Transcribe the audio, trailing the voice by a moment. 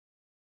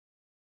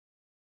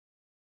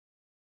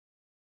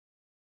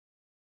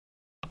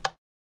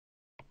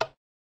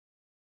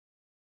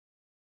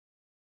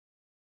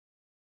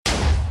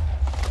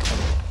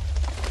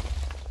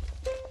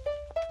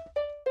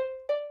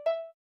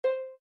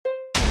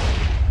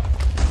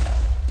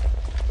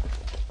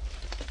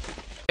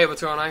Hey,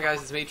 what's going on,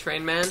 guys? It's me,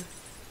 Train Man.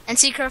 And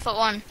Secret at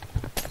 1.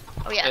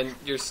 Oh, yeah. And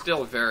you're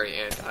still very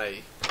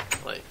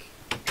like...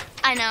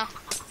 I know.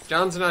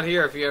 John's not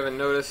here, if you haven't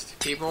noticed,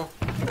 people.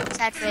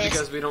 Sad face.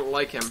 Because we don't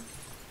like him.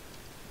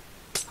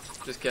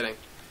 Just kidding.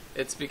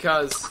 It's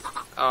because,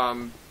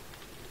 no,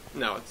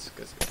 it's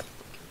because...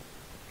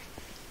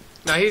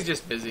 No, he's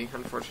just busy,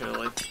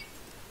 unfortunately.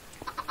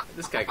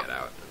 This guy got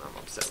out, and I'm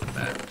upset with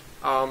that.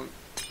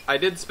 I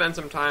did spend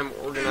some time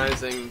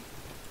organizing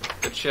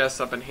the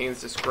chests up in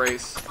Haynes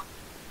Disgrace.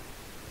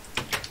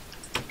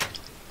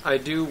 I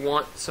do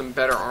want some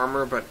better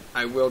armor, but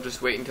I will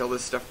just wait until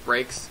this stuff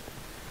breaks.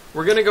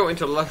 We're gonna go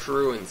into Lush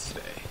Ruins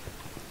today.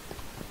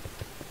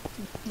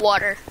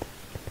 Water.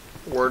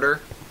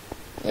 Water?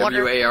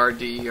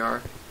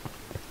 W-A-R-D-E-R.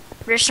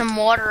 There's some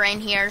water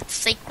in here. It's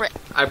secret.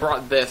 I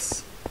brought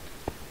this.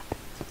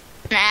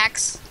 An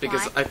axe.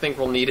 Because Why? I think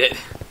we'll need it.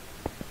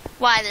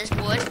 Why? There's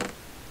wood?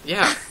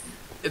 Yeah.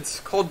 It's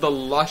called the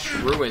Lush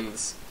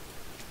Ruins.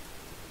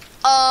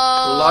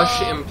 Oh. Lush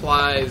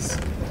implies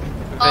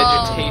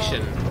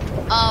vegetation.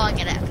 Oh, I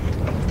get it.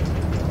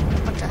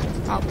 What the?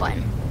 Oh,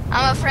 button.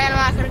 I'm afraid I'm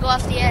not gonna go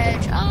off the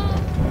edge. Oh.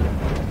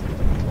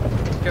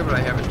 Okay, but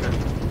I haven't turned.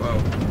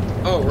 Whoa.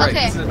 Oh, right.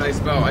 Okay. This is a nice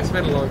bow. I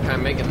spent a long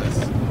time making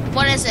this.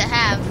 What does it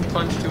have?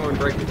 Punch 2 and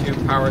break the 2,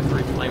 power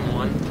 3, flame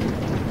 1.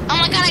 Oh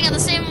my god, I got the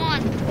same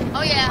one.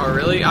 Oh yeah. Oh,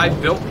 really? I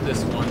built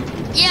this one.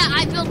 Yeah,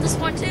 I built this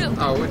one too.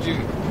 Oh, would you?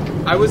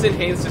 I was in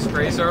Haynes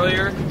Disgrace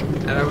earlier,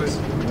 and I was,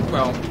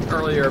 well,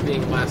 earlier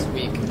being last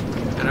week,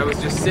 and I was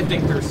just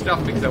sifting through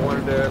stuff because I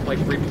wanted to, like,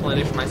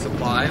 replenish my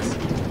supplies.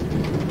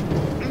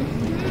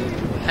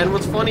 And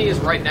what's funny is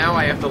right now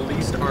I have the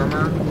least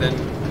armor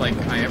than, like,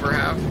 I ever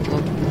have.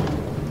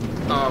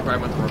 Oh, I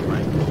went the wrong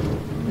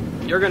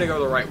way. You're gonna go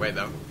the right way,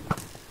 though.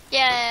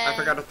 Yeah. I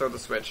forgot to throw the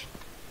switch.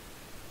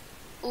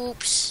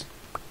 Oops.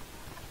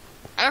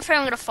 I'm afraid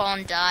I'm gonna fall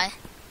and die.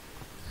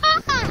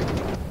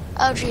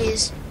 Oh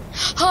jeez.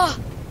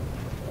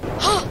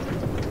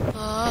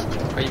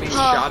 Are you being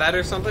shot at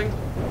or something?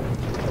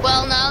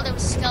 Well, no, there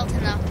was a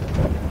skeleton though.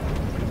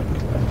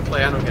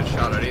 Play, I don't get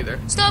shot at either.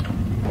 Stop!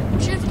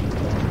 Shoot!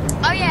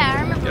 Oh yeah,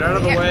 I remember. Get out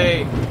of the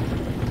way!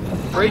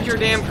 Break your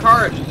damn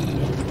cart!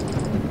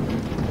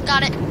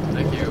 Got it.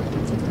 Thank you.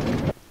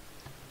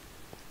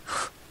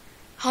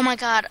 Oh my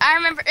god, I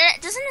remember.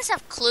 Doesn't this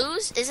have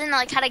clues? Isn't it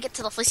like how to get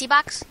to the fleecy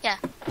box? Yeah.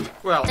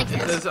 Well,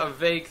 there's a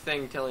vague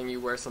thing telling you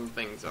where some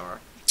things are.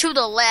 To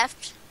the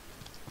left.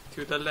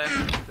 To the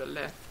left, to the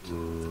left.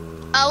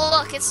 Oh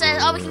look, it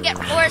says, oh, we can get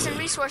ores and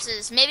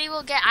resources. Maybe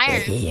we'll get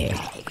iron.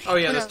 Oh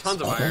yeah, there's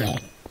tons of iron.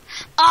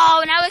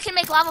 Oh, now we can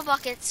make lava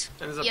buckets.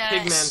 And there's a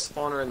pigman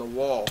spawner in the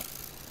wall.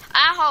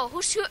 Ow,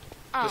 who's shooting?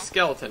 Oh. The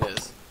skeleton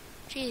is.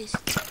 Jeez.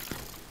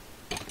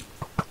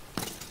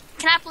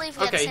 Cannot believe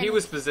we Okay, he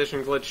was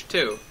position glitched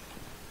too.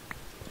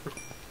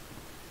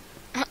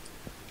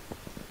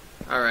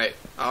 Alright,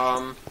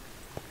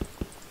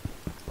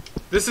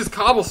 this is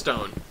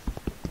cobblestone.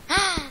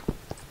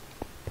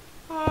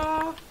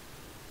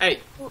 Hey.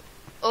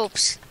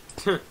 Oops.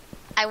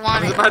 I I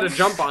want was it. about to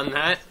jump on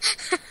that.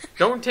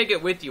 Don't take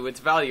it with you, it's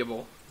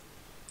valuable.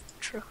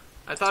 True.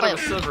 I thought it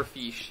was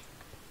silverfish.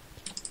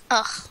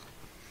 Ugh.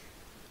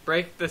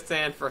 Break the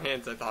sand for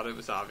hands, I thought it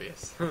was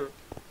obvious.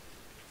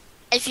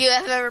 If you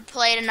have ever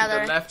played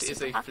another... The left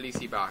is a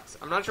fleecy box.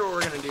 I'm not sure what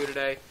we're going to do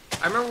today.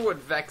 I remember what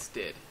Vex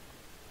did.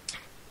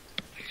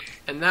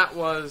 And that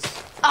was...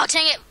 Oh,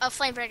 dang it, a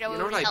flame breaker. You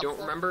know what I don't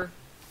remember?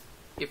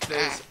 If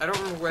there's... I don't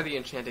remember where the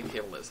enchanted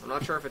table is. I'm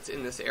not sure if it's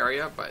in this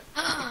area, but...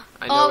 I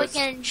know we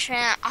can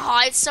enchant. Oh,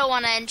 I so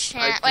want to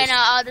enchant. Wait,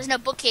 no, there's no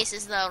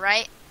bookcases, though,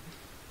 right?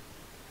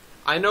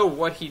 I know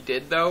what he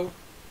did, though.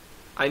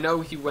 I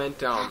know he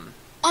went, Oh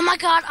my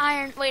god,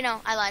 iron. Wait, no,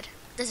 I lied.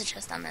 There's a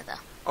chest down there, though.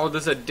 Oh,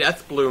 there's a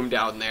death bloom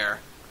down there.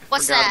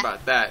 What's I forgot that?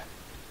 about that.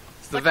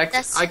 It's the Vex...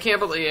 That's... I can't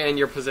believe... And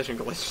your position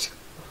glitched.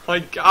 Oh my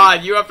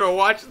god, you have to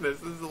watch this.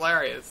 This is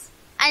hilarious.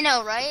 I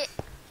know, right?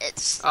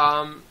 It's...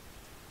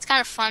 It's kind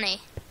of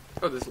funny.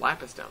 Oh, there's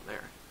lapis down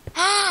there.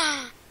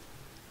 I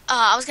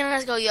was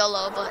gonna go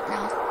YOLO, but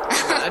no.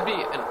 That'd be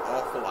an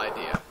awful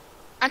idea.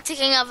 I'm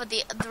thinking of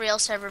the real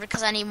server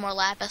because I need more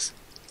lapis.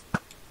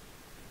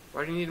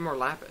 Why do you need more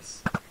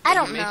lapis? I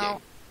don't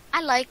know.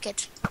 I like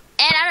it.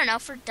 And I don't know,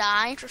 for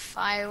dye, for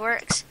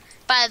fireworks.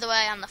 By the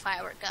way, I'm the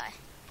firework guy.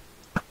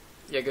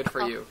 Yeah, good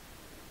for you.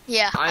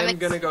 Yeah. I'm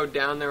gonna go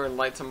down there and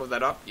light some of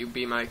that up. You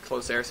be my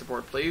close air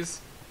support,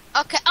 please.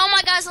 Okay. Oh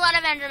my god, there's a lot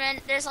of Endermen.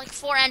 There's like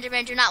 4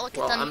 Endermen. Do not look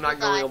at them. Well, I'm not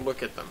going to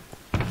look at them.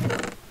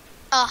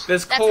 Oh,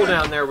 there's coal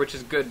down there, which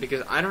is good,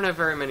 because I don't have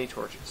very many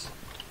torches.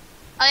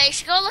 Oh, you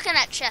should go look in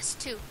that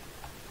chest, too.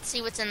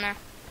 See what's in there.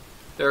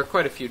 There are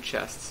quite a few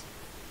chests.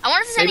 I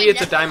wonder if there's Maybe any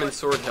it's a diamond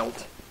sword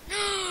hilt.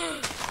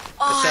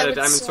 I said a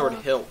diamond sword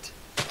hilt.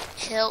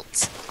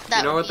 Hilt.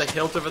 You know what the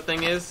hilt of a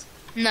thing is?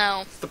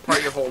 No. It's the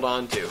part you hold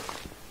on to.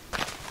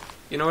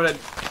 You know what a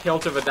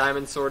hilt of a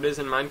diamond sword is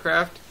in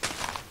Minecraft?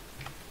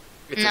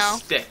 It's a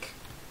stick.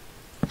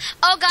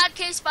 Oh god,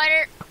 cave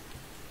spider.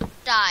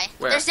 Die.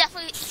 Where? There's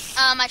definitely...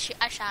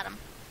 I shot him.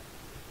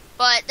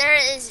 But there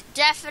is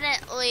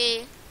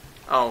definitely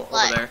Oh,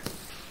 over there.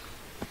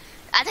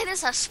 I think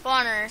there's a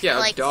spawner. Yeah,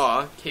 like,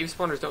 duh. Cave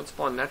spawners don't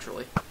spawn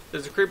naturally.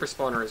 There's a creeper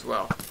spawner as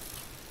well.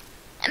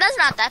 and that's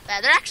not that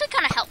bad. They're actually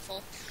kind of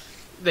helpful.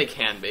 They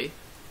can be.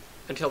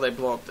 Until they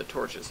blow up the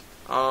torches.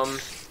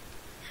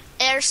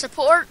 Air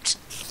support.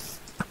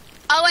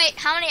 Oh, wait.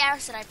 How many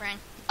arrows did I bring?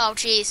 Oh,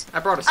 jeez. I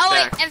brought a Oh,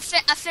 stack.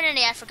 wait.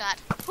 Affinity, I forgot.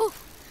 Whew.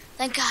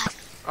 Thank God.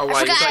 Oh,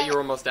 wow, you thought you were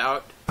almost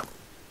out?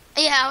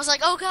 Yeah, I was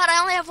like, oh, God,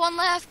 I only have one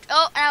left.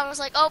 Oh, and I was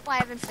like, oh, I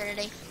have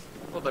infinity.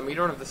 Well, then we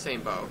don't have the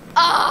same bow.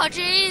 Oh,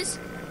 jeez.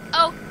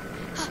 Oh.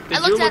 Did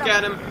you look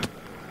at him?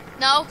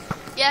 No.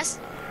 Yes.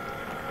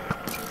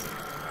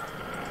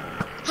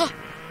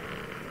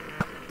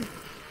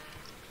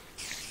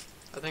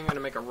 I think I'm going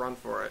to make a run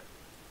for it.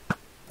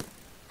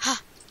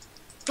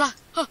 Blah.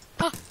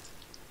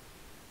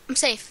 I'm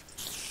safe.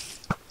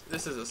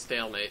 This is a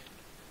stalemate.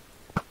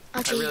 Oh,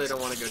 I jeez. really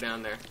don't want to go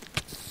down there.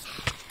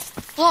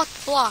 Block.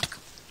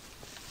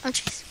 Oh,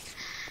 jeez.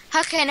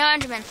 Okay, no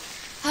Enderman.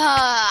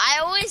 I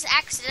always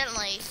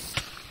accidentally,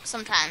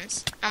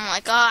 sometimes. I'm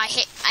like, oh, I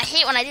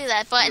hate when I do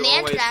that. But in the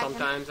Ender Dragon,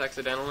 sometimes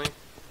accidentally.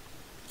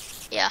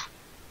 yeah.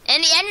 In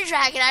the Ender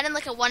Dragon, I didn't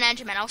look at one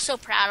Enderman. I was so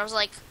proud. I was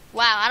like,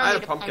 wow, I don't I need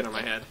had a pumpkin on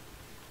my head.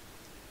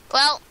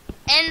 Well,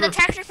 in the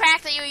texture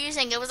pack that you were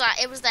using, it was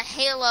the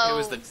halo It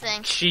was the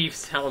thing.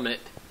 chief's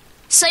helmet.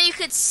 So you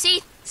could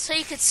see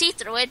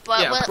through it, but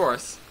Yeah, of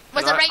course.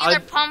 with a regular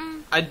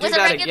pump. I'd do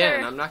that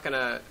again. I'm not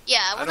gonna.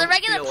 Yeah, with a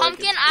regular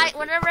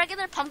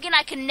pumpkin,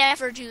 I could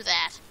never do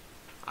that.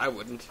 I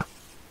wouldn't.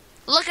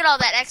 Look at all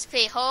that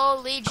XP.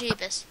 Holy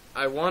jeebus.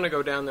 I want to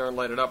go down there and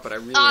light it up, but I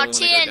really don't want to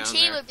go down there.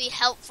 TNT would be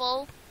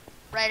helpful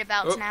right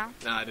about now.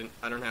 No, I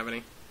don't have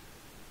any.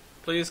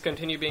 Please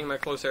continue being my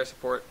close air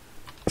support.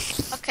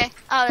 Okay.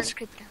 Oh, there's a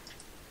creeper down.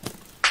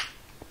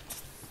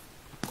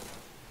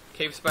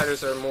 Cave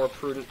spiders are more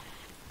prudent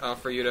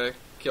for you to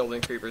kill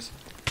than creepers.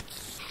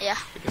 Yeah.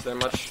 Because they're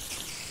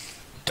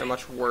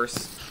much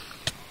worse.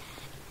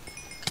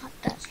 Got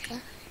that.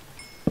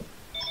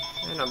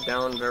 And I'm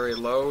down very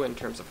low in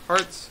terms of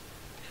hearts.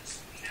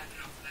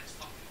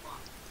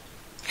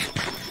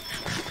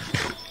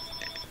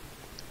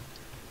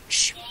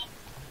 Shh.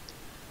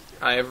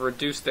 I have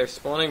reduced their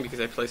spawning because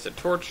I placed a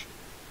torch.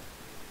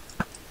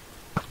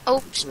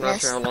 Oops, I'm not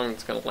missed. sure how long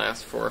it's going to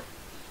last for.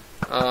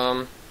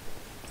 Oh,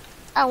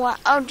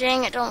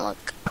 dang it, don't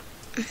look.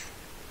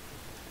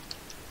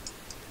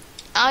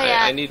 Oh, yeah.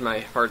 I need my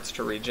hearts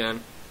to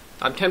regen.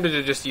 I'm tempted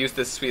to just use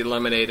this sweet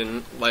lemonade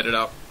and light it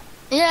up.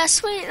 Yeah,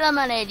 sweet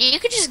lemonade. You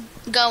could just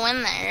go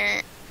in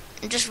there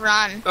and just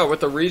run. Oh,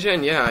 with the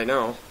regen? Yeah, I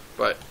know.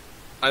 But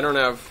I don't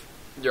have...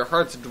 Your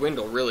hearts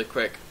dwindle really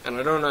quick. And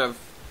I don't have...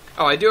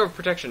 Oh, I do have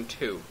protection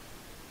 2.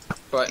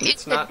 But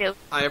it's not...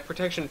 I have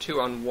protection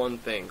 2 on one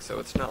thing, so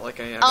it's not like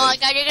I have... Oh my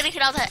god, you're gonna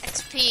get all that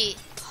XP.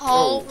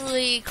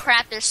 Holy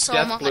crap, there's so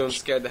much. Death Bloom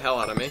scared the hell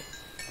out of me.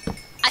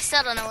 I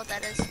still don't know what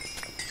that is.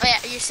 Oh yeah,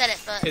 you said it,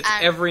 but... It's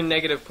every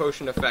negative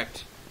potion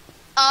effect.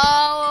 Where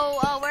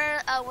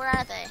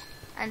are they?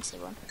 I didn't see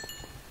one.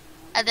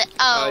 Are they...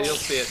 Oh. You'll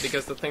see it,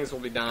 because the things will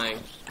be dying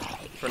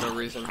for no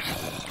reason.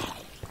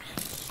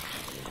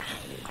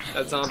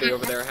 That zombie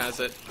over there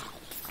has it.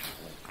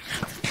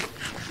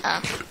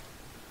 Oh.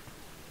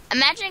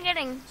 Imagine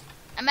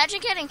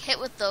getting hit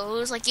with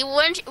those. Like,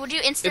 would you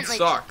instantly... It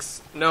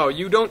sucks. No,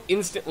 you don't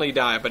instantly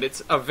die, but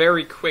it's a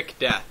very quick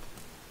death.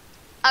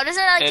 Oh, does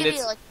it like give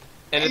you like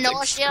and it's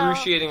nausea?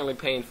 Excruciatingly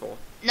painful.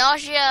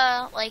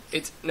 Nausea, like...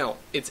 It's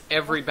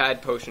every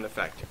bad potion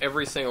effect.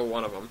 Every single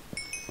one of them.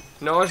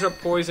 Nausea,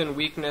 poison,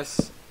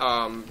 weakness,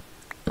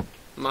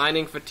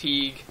 mining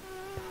fatigue,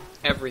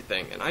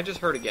 everything. And I just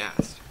heard a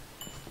ghast.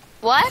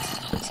 What?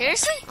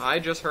 Seriously? I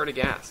just heard a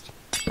ghast.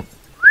 Hey,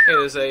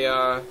 there's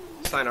a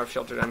sign-off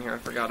shelter down here I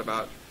forgot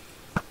about.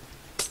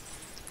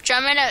 Do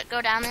you want me to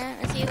go down there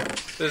with you?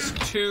 There's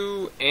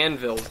 2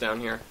 anvils down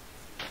here.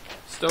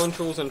 Stone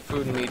tools and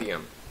food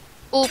medium.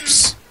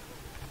 Oops.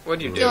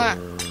 What'd you do?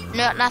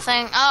 No,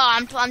 nothing. Oh,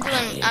 I'm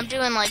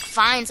doing like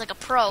vines like a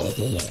pro.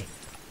 Ooh.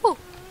 Oh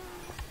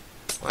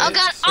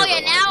god. Oh yeah.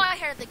 Now I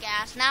heard the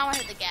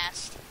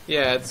gas.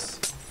 Yeah, it's.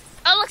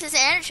 Oh look, there's an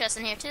ender chest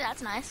in here too.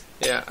 That's nice.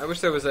 Yeah, I wish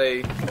there was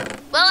a.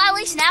 Well, at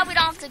least now we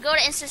don't have to go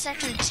to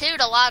intersection 2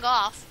 to log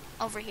off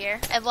over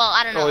here. Well,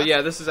 I don't know. Oh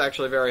yeah, this is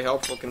actually very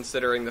helpful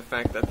considering the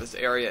fact that this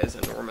area is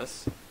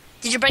enormous.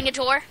 Did you bring a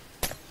tour?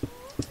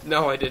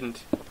 No, I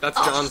didn't. That's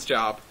John's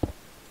job.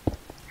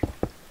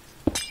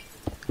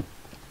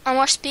 Oh,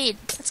 more speed.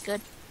 That's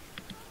good.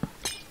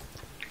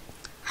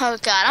 Oh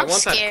god, I'm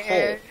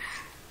scared. That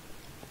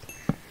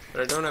coal,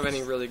 but I don't have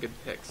any really good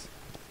picks.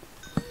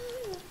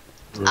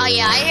 Oh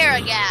yeah, I hear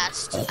a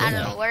ghast. I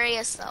don't know where he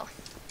is though.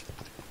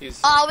 He's...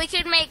 Oh, we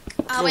could make...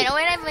 Oh wait, no,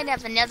 we don't even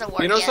have another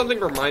word. You know yet. something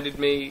reminded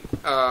me?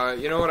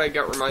 You know what I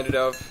got reminded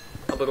of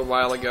a little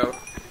while ago?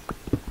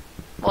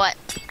 What?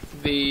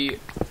 The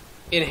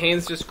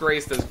enhanced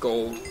disgrace as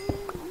gold.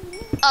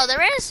 Oh,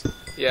 there is?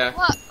 Yeah.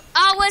 What?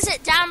 Oh, was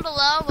it down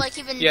below? Like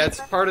even? Yeah, it's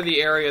part of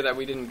the area that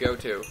we didn't go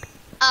to.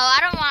 Oh,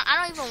 I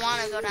don't even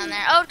want to go down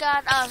there. Oh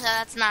God. Oh, so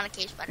that's not a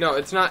cave spider. No,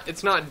 it's not.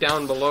 It's not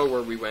down below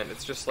where we went.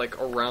 It's just like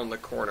around the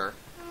corner.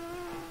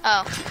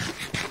 Oh.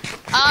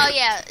 Oh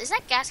yeah. Is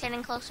that gas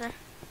getting closer?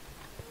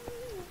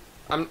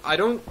 I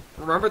don't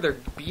remember there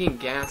being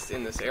gas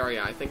in this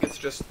area. I think it's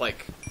just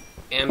like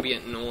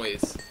ambient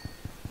noise.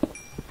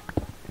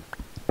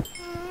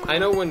 I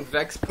know when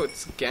Vex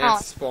puts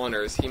gas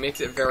spawners, he makes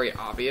it very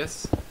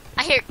obvious.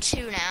 I hear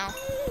 2 now.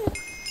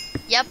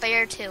 Yep, I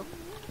hear 2.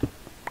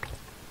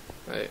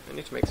 Right, I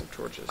need to make some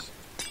torches.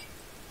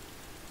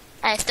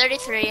 I have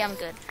 33, I'm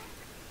good.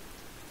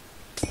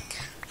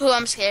 Ooh,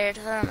 I'm scared.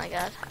 Oh my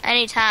god.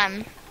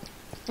 Anytime.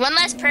 One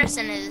less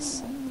person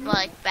is,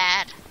 like,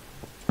 bad.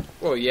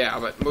 Well, yeah,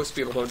 but most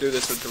people don't do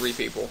this with 3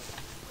 people.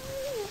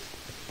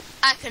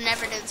 I could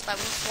never do this by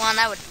one.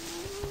 I would.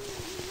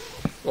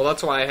 Well,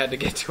 that's why I had to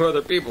get 2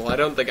 other people. I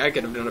don't think I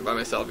could have done it by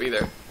myself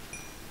either.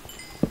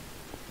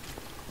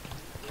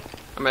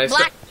 I mean,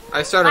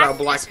 I started out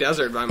Black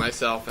Desert by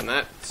myself, and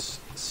that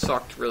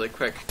sucked really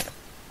quick.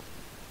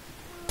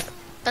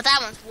 But that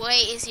one's way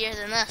easier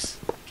than this.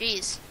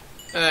 Jeez.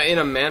 In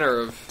a manner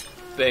of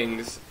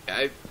things,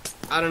 I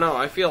don't know.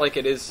 I feel like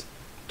it is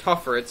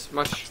tougher. It's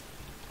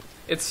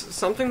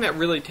something that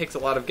really takes a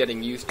lot of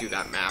getting used to,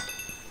 that map.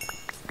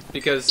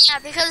 Because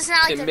it's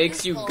not like it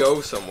makes you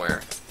go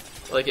somewhere.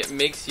 Like, it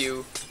makes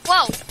you...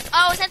 Whoa!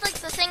 Oh, is that like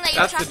the thing that you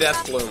were talking about?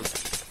 That's the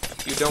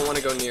death bloom. You don't want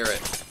to go near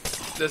it.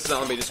 This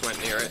zombie just went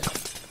near it.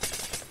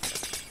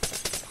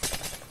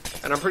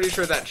 And I'm pretty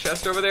sure that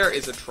chest over there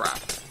is a trap.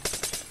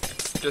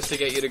 Just to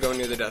get you to go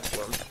near the death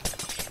bloom.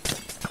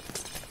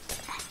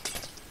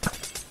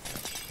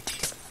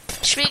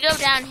 Should we go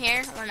down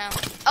here or no?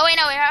 Oh wait,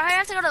 no, we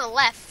have to go to the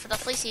left for the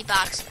fleecy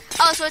box.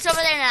 Oh, so it's over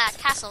there in that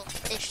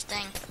castle-ish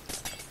thing.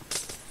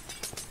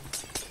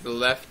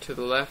 To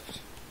the left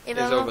is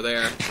over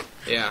there.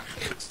 Yeah.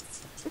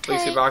 Okay.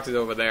 Fleecy box is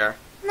over there.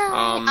 No,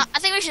 I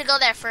think we should go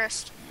there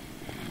first.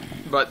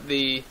 But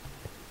the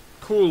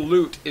cool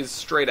loot is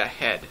straight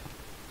ahead.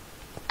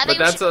 But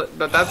that's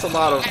a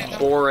lot of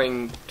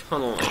boring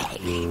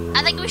tunneling.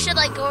 I think we should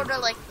like go to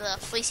like the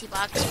fleecy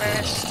box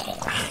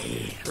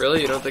first.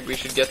 Really? You don't think we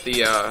should get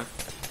the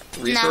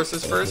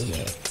resources first?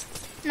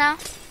 No.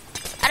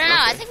 I don't know.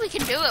 I think we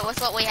can do it with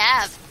what we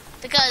have.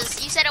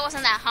 Because you said it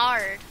wasn't that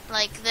hard.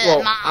 Like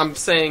the mobs. I'm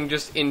saying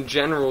just in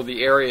general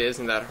the area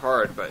isn't that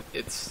hard, but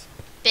it's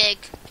big.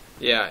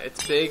 Yeah,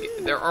 it's big.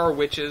 There are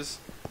witches.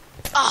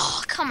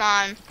 Oh, come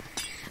on.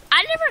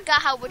 I never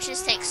got how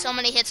witches take so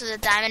many hits with a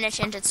diamond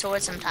enchanted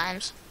sword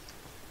sometimes.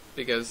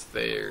 Because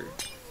they're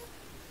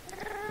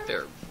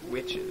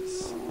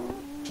witches.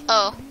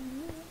 Oh.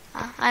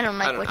 I don't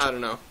like witches. I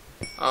don't know.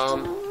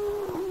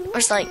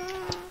 It's like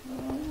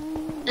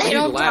they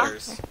don't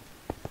ladders.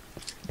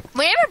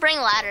 We never bring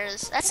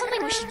ladders. That's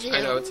something we should do. I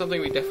know, it's something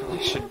we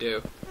definitely should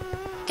do.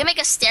 We can make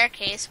a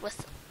staircase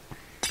with...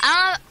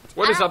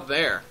 What is up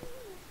there?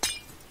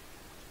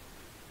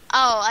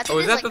 Oh, I think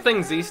is that the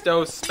thing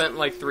Zisto spent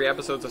like 3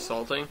 episodes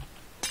assaulting?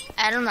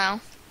 I don't know.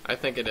 I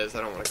think it is.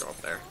 I don't want to go up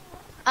there.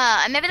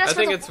 Maybe that's. I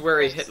think it's where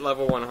he hit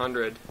level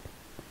 100.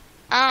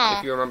 Oh.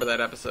 If you remember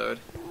that episode.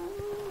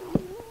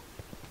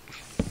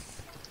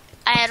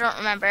 I don't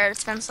remember.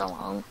 It's been so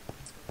long.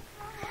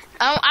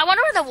 Oh, I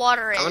wonder where the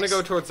water is. I'm gonna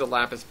go towards the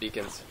lapis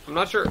beacons. I'm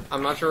not sure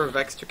if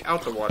Vex took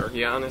out the water.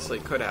 He honestly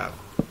could have.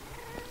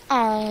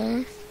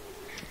 Oh.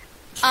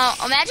 Oh,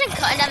 imagine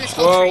cutting down this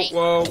whole tree.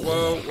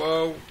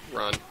 Whoa.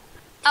 Run.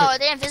 Oh, are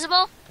they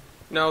invisible?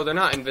 No, they're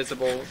not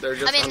invisible. They're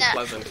just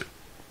unpleasant.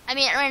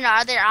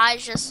 Are their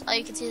eyes just... Oh,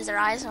 you can see their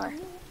eyes, or...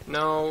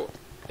 No,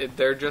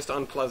 they're just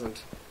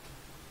unpleasant.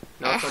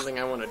 Not something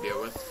I want to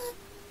deal with.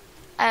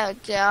 Oh,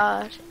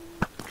 God.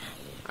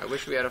 I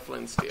wish we had a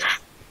flint steel.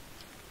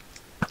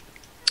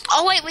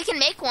 Oh, wait, we can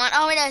make one.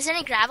 Oh, wait, is there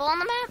any gravel on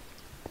the map?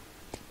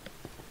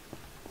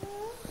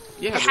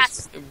 Yeah,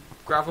 there's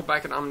gravel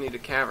back at Amanita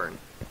Cavern.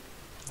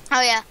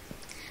 Oh, yeah.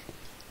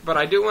 But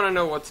I do want to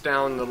know what's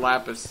down the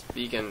lapis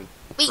beacon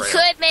We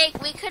could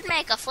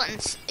make a flint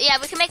and... Yeah,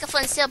 we could make a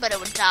flint and steel, but it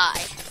would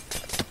die.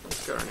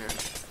 Let's go down here.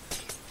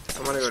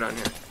 I want to go down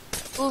here.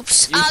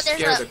 Oops. You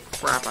scared the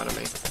crap out of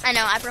me. I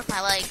know, I broke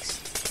my legs.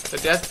 The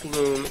death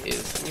bloom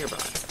is nearby.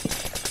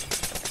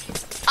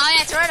 Oh,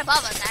 yeah, it's right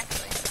above us,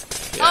 actually.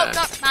 Yeah. Oh,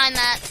 don't mind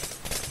that.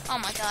 Oh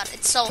my god,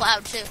 it's so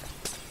loud, too.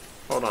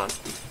 Hold on.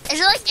 Is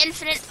there, like,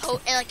 infinite,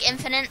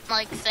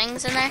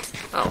 things in there?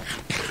 Oh.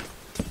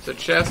 It's a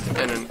chest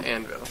and an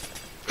anvil.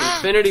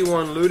 Infinity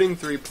 1, looting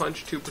 3,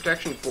 punch 2,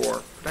 protection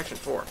 4. Protection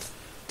 4.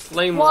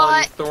 Flame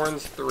 1,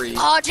 thorns 3.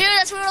 Oh, dude,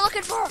 that's what we were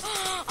looking for.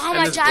 Oh,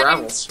 my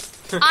diamonds.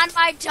 On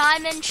my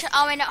diamond...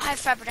 Oh, I know, I have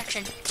fire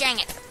protection. Dang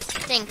it.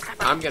 Dang crap.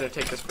 I'm gonna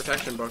take this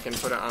protection book and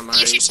put it on my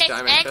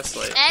diamond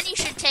chestplate. And you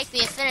should take the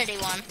infinity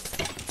one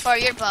for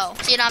your bow,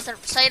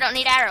 so you don't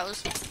need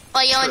arrows.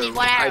 Well, you only need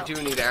 1 arrow. I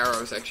do need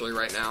arrows actually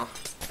right now.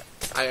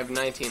 I have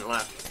 19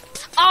 left.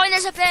 Oh, and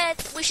there's a bed.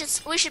 We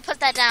should put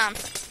that down.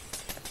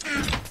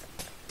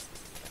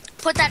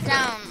 Put that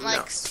down,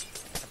 like.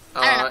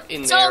 No.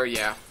 In there,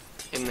 yeah.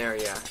 In there,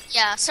 yeah.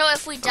 Yeah. So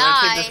if we die.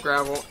 I'm gonna take this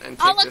gravel and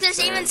take look,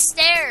 there's even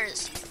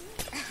stairs.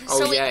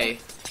 Oh, yay.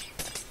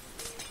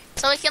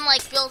 So we can,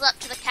 like, build up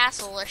to the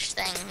castle-ish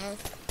thing.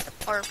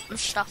 Or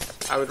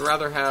stuff. I would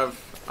rather have,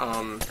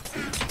 I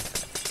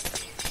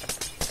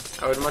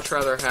would much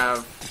rather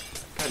have...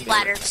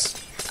 ladders.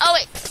 Oh,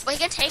 wait. We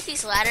can take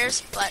these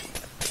ladders, but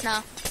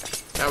no.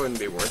 That wouldn't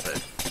be worth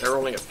it. There are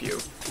only a few.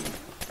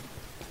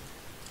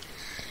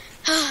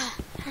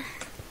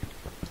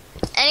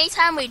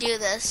 Anytime we do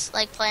this,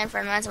 like, play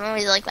Inferno,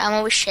 I'm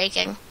always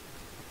shaking.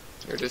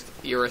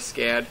 You're a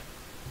scad.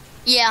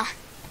 Yeah.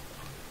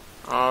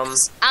 I'm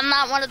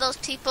not one of those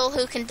people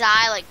who can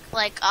die, like,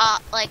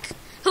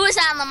 who is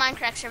that on the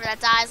Minecraft server that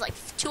dies, like,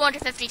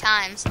 250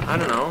 times? I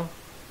don't know.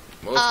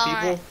 Most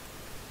people?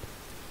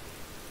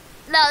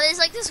 No, there's,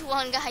 like, this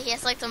one guy, he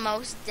has, like, the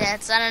most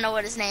deaths. I don't know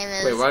what his name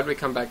is. Wait, why'd we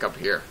come back up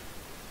here?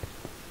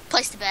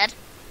 Place to bed.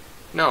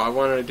 No, I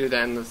wanted to do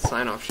that in the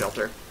sign-off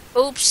shelter.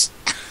 Oops.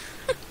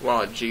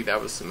 Wow, gee,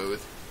 that was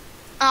smooth.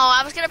 Oh,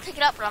 I was gonna pick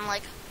it up, but I'm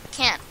like,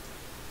 can't.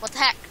 What the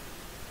heck?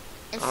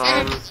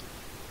 Infinity.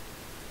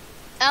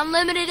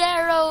 Unlimited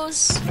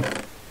arrows.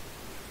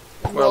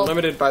 Well,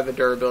 limited by the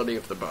durability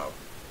of the bow.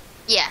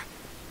 Yeah.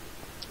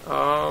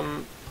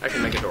 I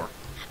can make a door.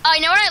 Oh,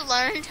 you know what I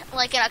learned,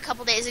 like, a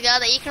couple days ago?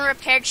 That you can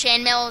repair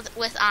chainmail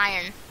with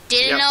iron.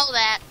 Didn't know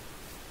that.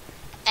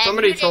 And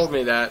somebody told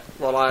me that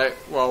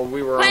while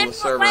we were on the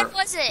server. When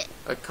was it?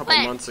 A couple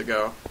months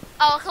ago.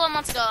 Oh, a couple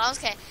months ago.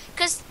 Okay.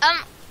 Because,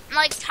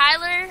 like,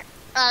 Tyler,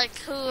 like,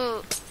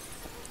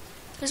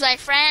 who's my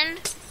friend,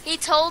 he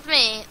told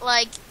me,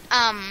 like,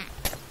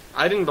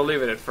 I didn't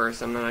believe it at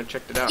first, and then I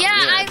checked it out. Yeah,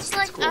 I was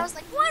like,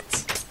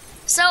 what?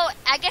 So,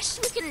 I guess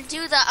we can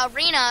do the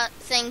arena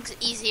things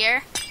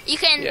easier. You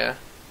can... Yeah.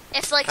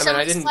 If, like,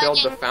 I didn't build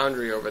the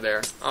foundry over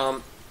there.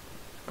 Alright,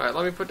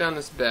 let me put down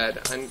this bed.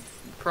 I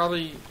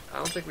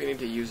don't think we need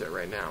to use it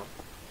right now.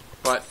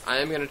 But I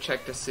am going to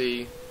check to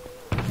see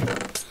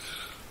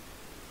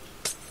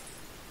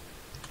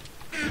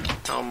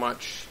how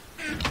much...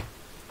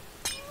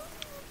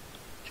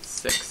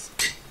 6.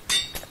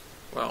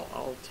 Well,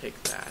 I'll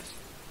take that.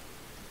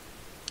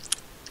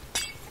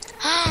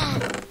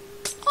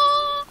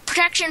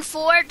 Protection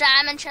 4,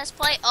 diamond chest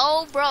plate.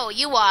 Oh, bro,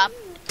 you are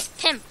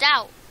pimped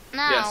out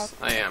now. Yes,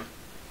 I am.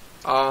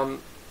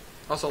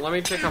 Also, let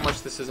me check how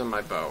much this is on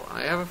my bow.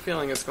 I have a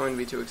feeling it's going to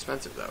be too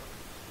expensive, though.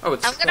 Oh,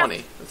 it's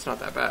 20. That's not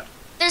that bad.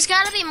 There's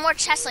got to be more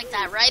chests like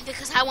that, right?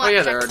 Because I want. Oh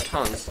yeah, there are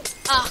tons.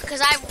 Oh,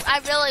 because I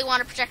really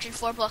want a Protection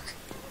 4 book.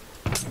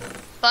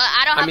 But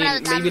I don't have another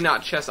diamond. Maybe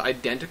not chests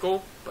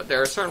identical, but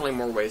there are certainly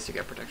more ways to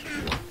get Protection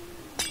 4.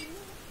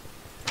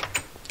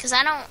 Because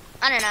I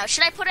don't know.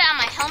 Should I put it on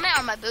my helmet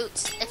or my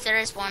boots, if there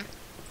is one?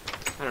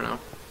 I don't know.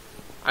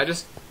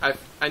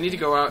 I need to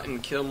go out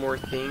and kill more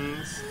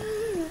things,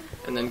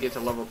 and then get to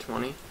level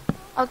 20.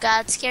 Oh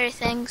god, scary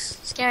things.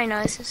 Scary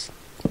noises.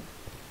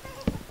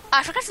 Oh,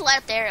 I forgot to light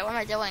up the area. What am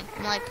I doing?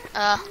 I'm like,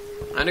 I'm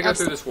gonna go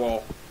through this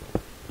wall.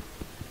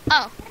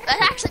 Oh,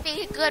 that'd actually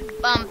be a good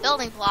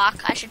building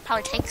block. I should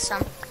probably take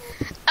some.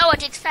 Oh, it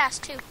digs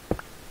fast, too.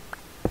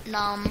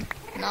 Nom,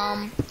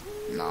 nom,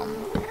 nom.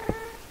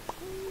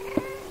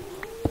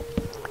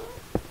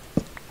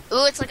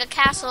 Ooh, it's like a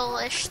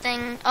castle-ish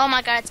thing. Oh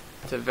my god.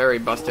 It's a very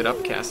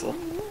busted-up castle.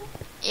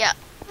 Yeah.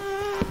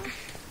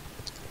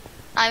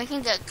 We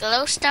can get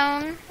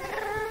glowstone.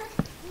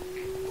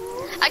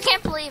 I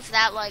can't believe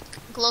that, like,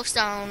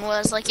 glowstone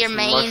was, like, your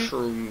main...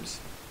 Mushrooms.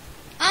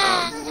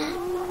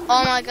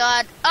 Oh my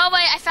god. Oh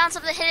wait, I found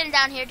something hidden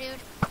down here, dude.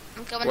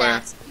 I'm going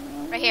down.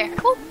 Right here.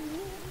 Woo.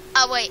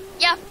 Oh wait,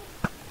 yeah.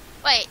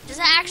 Wait, does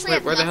that actually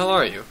have where the hell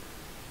are you?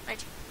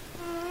 Right.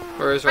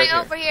 Where is right here?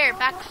 Over here,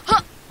 back.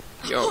 Huh.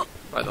 Yo,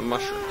 by the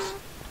mushrooms.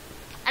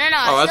 I don't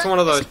know. Oh, that's one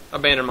of those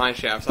abandoned mine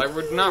shafts. I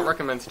would not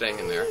recommend staying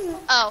in there.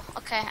 Oh,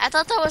 okay. I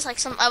thought that was like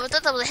I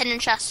thought that was a hidden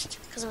chest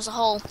because it was a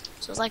hole.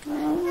 So it was like,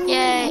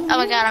 yay! Oh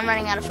my god, I'm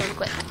running out of food.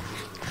 Quick.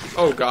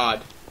 Oh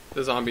god,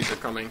 the zombies are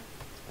coming.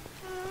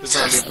 The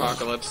zombie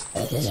apocalypse.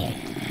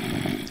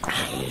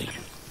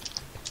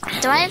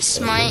 Do I have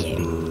smite?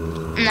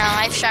 No,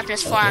 I have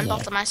sharpness 4 on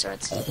both of my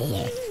swords.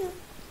 Oh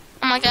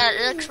my god,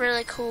 it looks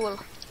really cool.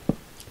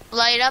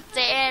 Light up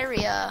the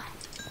area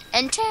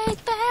and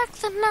take back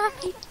the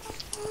night.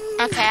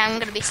 Okay, I'm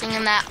gonna be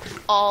singing that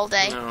all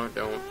day. No,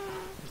 don't.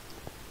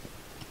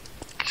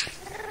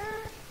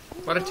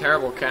 What a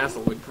terrible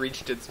castle. We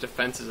breached its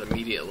defenses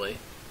immediately.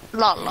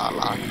 La la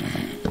la.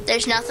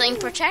 There's nothing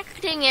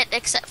protecting it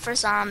except for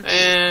zombies.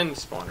 And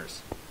spawners.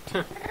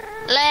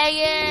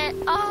 Lay it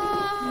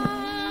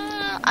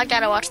on. I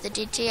gotta watch the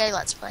GTA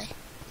Let's Play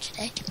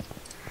today.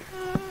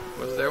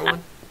 Was there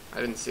one? I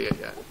didn't see it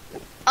yet.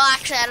 Oh,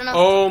 actually, I don't know.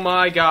 Oh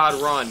my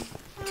god, run.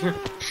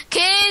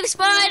 Cave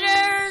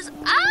spiders!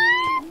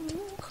 Ah!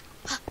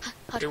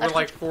 There were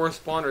like 4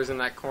 spawners in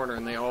that corner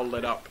and they all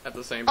lit up at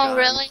the same time. Oh,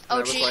 really?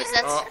 And Oh, jeez, like,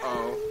 that's...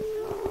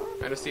 Uh-oh.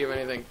 Trying to see if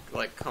anything,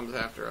 like, comes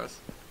after us.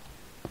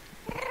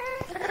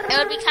 It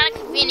would be kind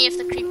of convenient if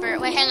the creeper...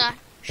 Wait, hang on.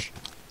 Shh.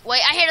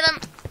 Wait, I hear them.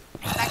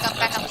 Back up,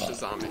 back up. That's just a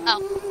zombie. Oh.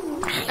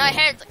 No, I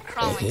heard the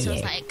crawling, so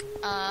it's like,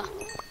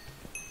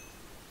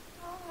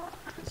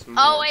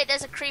 Oh, wait,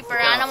 there's a creeper.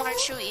 I don't want to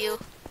shoot you.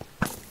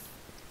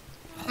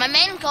 My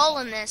main goal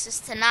in this is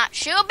to not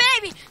shoot a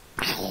baby.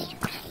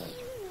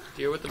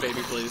 Deal with the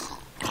baby, please.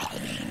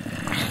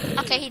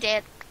 Okay, he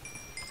did.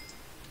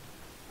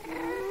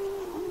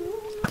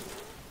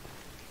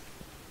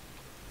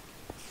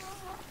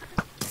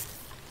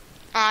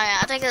 Oh yeah,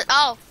 I think it.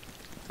 Oh.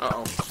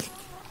 Uh-oh.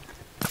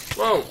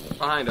 Whoa!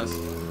 Behind us.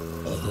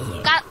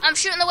 I'm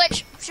shooting the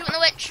witch. I'm shooting the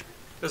witch.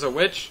 There's a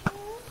witch?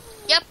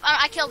 Yep,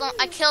 I killed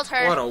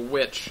her. What a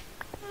witch.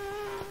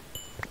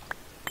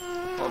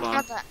 Hold on.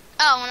 What the?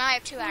 Oh, and I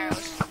have 2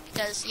 arrows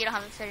because you don't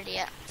have infinity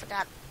yet.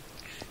 Forgot.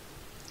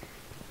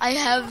 I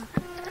have.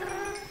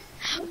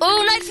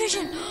 Oh, night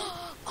vision.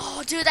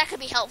 Oh, dude, that could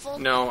be helpful.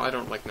 No, I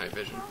don't like night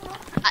vision.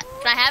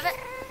 Can I have it?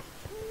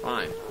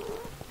 Fine.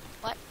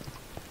 What?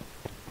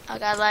 I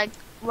gotta like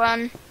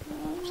run.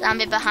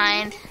 Zombie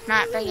behind.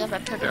 Not big of a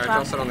turtle. There,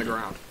 toss it on the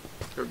ground.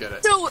 Go get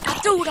it. I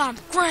threw it on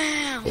the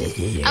ground.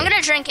 I'm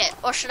gonna drink it,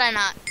 or should I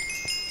not?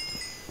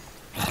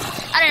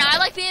 I don't know. I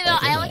like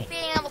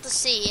being able to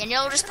see, and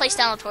you'll just place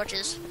down the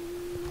torches.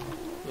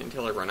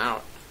 Until I run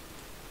out.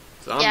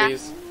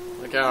 Zombies.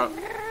 Yeah. Look out.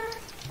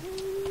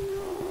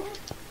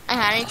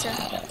 I need to.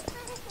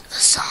 The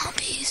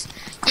zombies.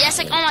 Yes,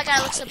 like, oh my god,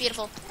 it looks so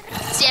beautiful.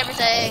 See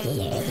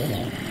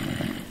everything.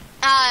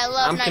 I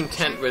love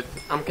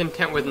I'm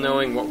content with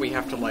knowing what we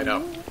have to light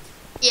up.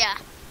 Yeah.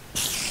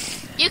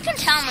 You can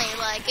tell me,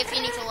 like, if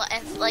you need to,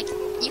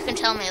 you can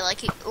tell me,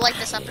 like, you light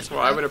this up or something.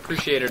 Well, I would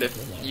appreciate it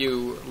if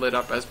you lit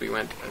up as we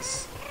went,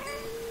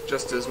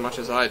 just as much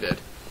as I did.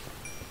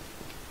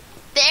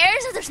 The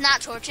areas that there's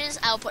not torches,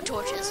 I'll put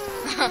torches.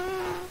 I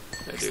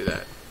do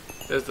that.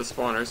 There's the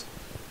spawners.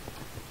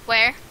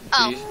 Where?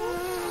 Oh, These.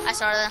 I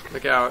saw them.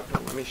 Look out.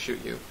 Don't let me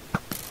shoot you.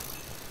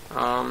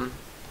 I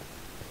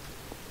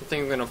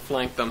think I'm gonna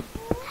flank them.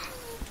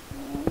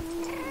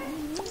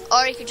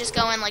 Or you could just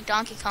go in like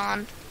Donkey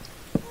Kong.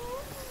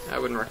 I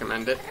wouldn't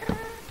recommend it.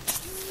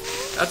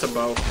 That's a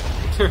bow.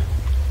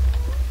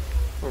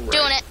 Right.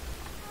 Doing it.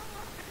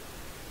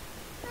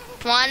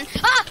 1.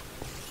 Ah!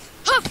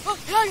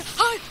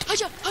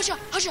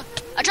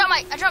 I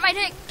dropped my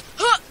dick.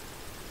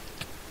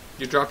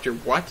 You dropped your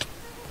what?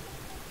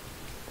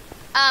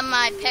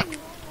 My pick.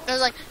 It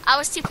was like I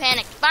was too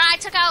panicked, but I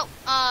took out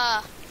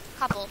a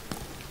couple.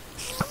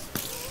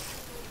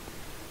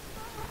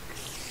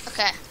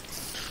 Okay.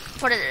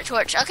 Put it in a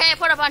torch. Okay, I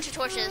put a bunch of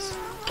torches.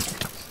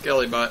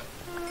 Skilly butt.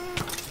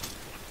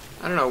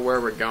 I don't know where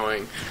we're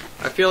going.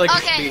 I feel like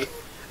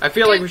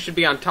we should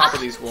be on top of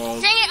these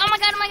walls. Dang it! Oh my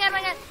god! Oh my god! Oh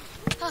my god!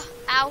 Oh,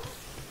 ow!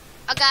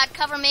 Oh god!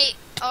 Cover me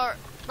or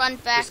run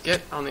back. Just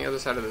get on the other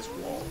side of this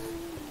wall.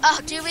 Oh,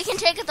 dude, we can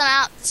take them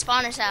out. The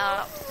spawners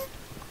out.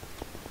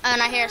 Oh,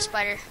 and I hear a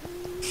spider.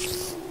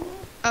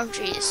 Oh,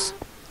 jeez.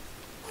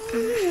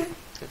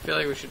 I feel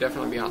like we should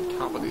definitely be on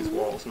top of these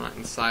walls, not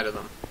inside of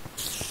them.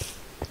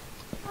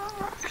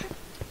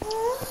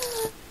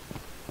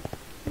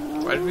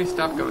 Why did we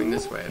stop going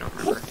this way? I don't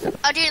remember.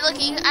 Oh, dude, look,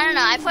 I don't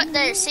know. I put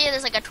there, see,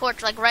 there's like a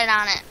torch like right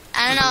on it.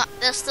 I don't know.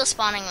 They're still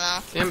spawning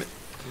though. Damn it.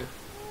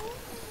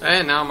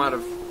 And now I'm out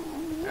of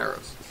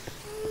arrows.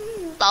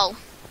 Oh,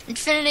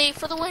 infinity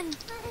for the win.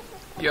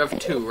 You have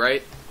 2,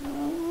 right?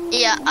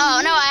 Yeah.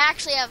 Oh, no, I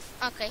actually have,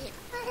 okay.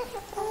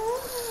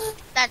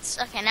 That's,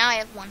 okay, now I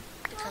have 1.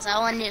 Because I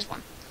only use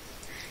 1.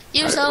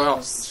 Use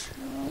those.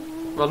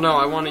 Well, no,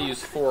 I want to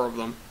use 4 of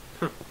them.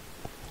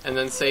 And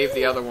then save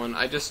the other one.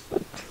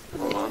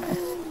 Hold on.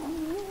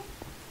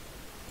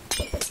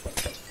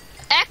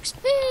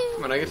 XP!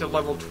 When I get to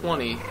level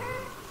 20,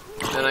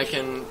 then I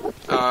can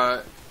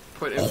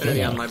put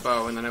infinity on my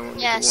bow, and then I won't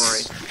need to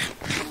worry.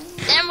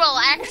 Then we'll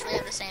actually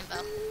have the same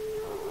bow.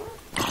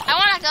 I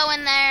want to go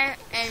in there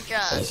and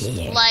just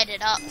light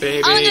it up.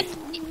 Baby!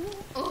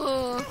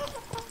 Ooh.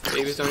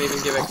 Babies don't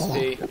even give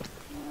XP.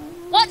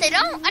 What? They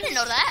don't? I didn't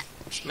know that.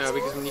 Jeez. No,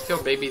 because when you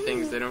kill baby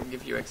things, they don't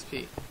give you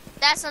XP.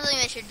 That's something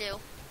they should do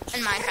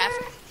in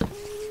Minecraft.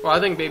 Well, I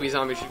think baby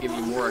zombies should give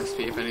you more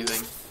XP, if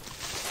anything.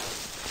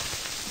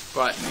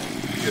 But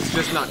it's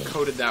just not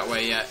coded that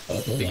way yet,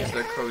 because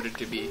they're coded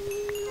to be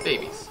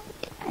babies.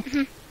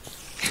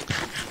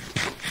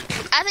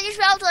 I think you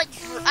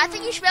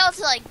should be able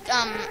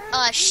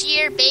to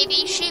shear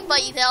baby sheep, but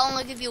they'll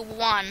only give you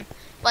 1,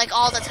 like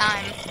all the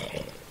time,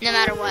 no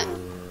matter what.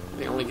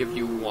 They only give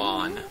you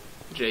 1,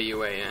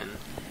 J-U-A-N.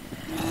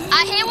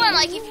 I hate when,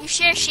 like, if you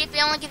shear sheep,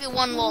 they only give you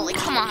 1 wool. Like,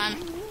 come on.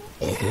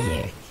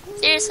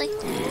 Seriously.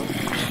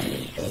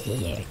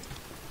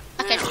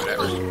 Okay,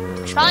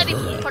 Whatever. should probably be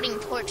putting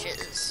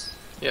torches.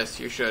 Yes,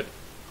 you should.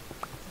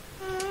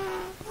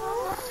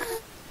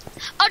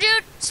 Oh,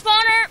 dude,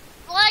 spawner,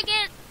 like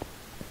it.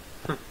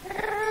 Wait,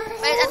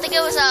 I think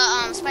it was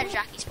a spider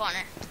jockey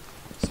spawner.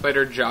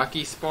 Spider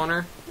jockey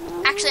spawner?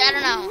 Actually, I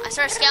don't know. I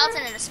saw a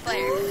skeleton and a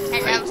spider.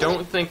 And I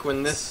don't think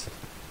when this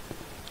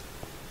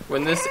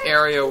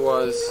area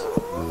was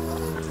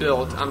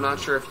built, I'm not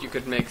sure if you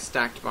could make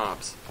stacked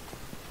mobs.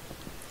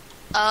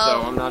 Oh.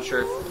 So I'm not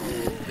sure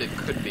if it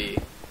could be.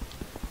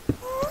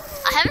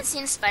 I haven't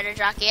seen a spider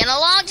jockey in a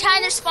long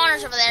time. There's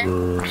spawners over there.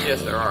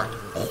 Yes, there are.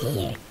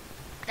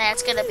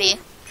 That's gonna be.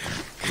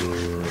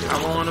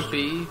 I want to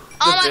be.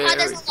 Oh my god,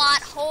 there's a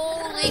lot.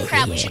 Holy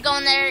crap, we should go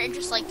in there and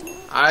just like...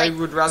 I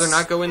would rather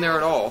not go in there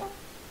at all.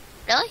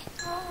 Really?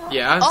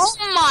 Yeah. Oh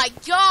my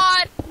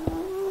god!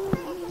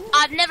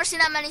 I've never seen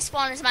that many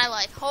spawners in my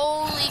life.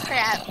 Holy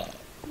crap.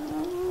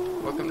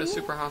 Welcome to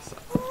Super Hostile.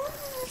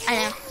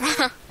 I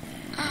know.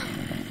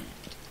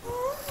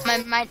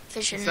 my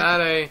vision. Is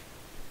that a...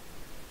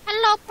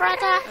 Hello,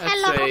 brother.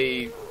 Hello. That's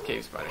a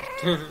cave spider.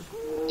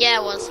 Yeah,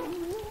 it was.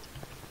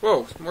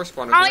 Whoa, more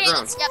spawners Oh on the yeah,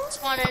 ground. yep,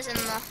 spawners in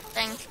the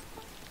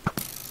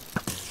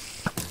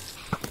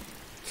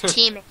thing.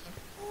 Teaming.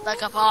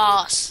 Like a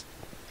boss.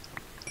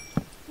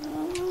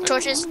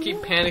 Torches. I keep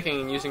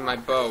panicking and using my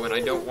bow, and I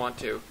don't want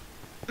to.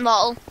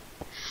 Lol.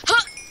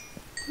 Huh!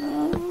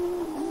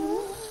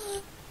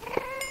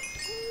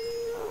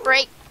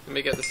 Break. Let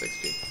me get this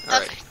XP.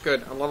 Alright, Okay.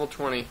 good. I'm level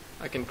 20.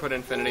 I can put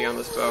infinity on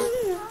this bow.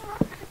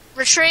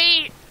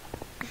 Retreat.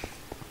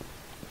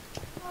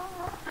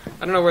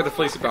 I don't know where the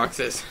fleecy box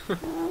is.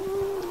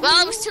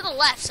 Well, it was to the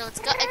left, so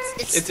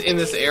It's in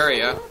this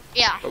area,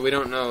 yeah. but we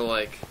don't know,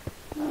 like,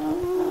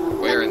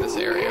 where in this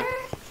area.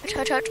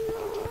 Touch.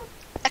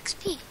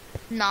 XP.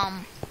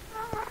 Nom.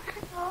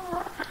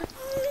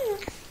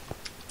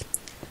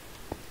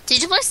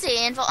 Did you place the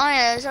anvil? Oh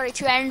yeah, there's already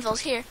 2 anvils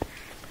here.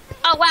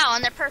 Oh wow,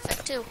 and they're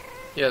perfect too.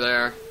 Yeah, they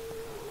are.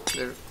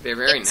 They're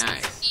very Give me some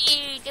nice.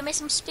 Speed. Give me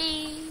some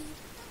speed.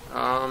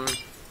 Um,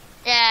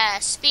 Yeah,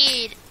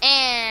 speed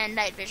and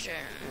night vision.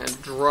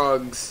 and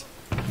drugs.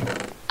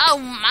 Oh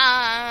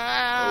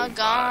my Oh,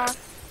 god.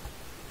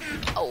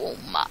 Oh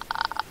my.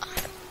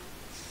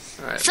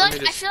 Alright,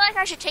 I feel like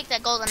I should take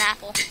that golden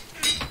apple.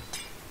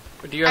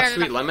 Do you I have don't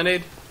sweet know.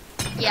 lemonade?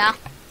 Yeah.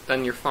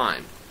 Then you're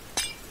fine.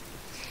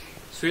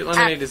 Sweet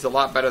lemonade is a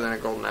lot better than a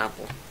golden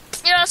apple.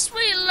 Yeah,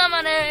 sweet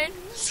lemonade.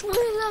 Sweet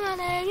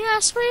lemonade. Yeah,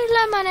 sweet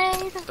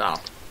lemonade.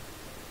 Stop.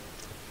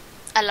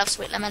 I love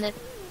sweet lemonade.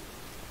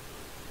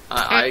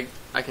 I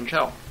can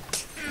tell.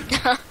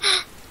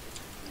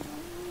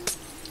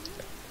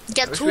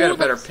 Get I wish to we had a the-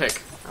 better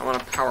pick. I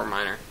want a power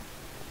miner.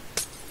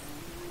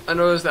 I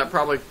noticed that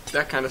probably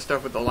that kind of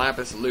stuff with the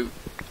lapis loot.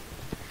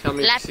 Tell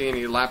me if you see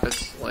any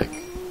lapis, like,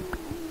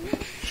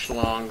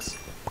 schlongs.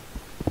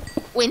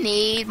 We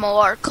need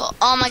more coal.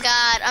 Oh my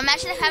god.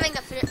 Imagine having a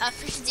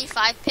efficiency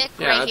 5 pick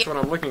Yeah, right that's here.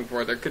 what I'm looking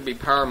for. There could be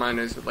power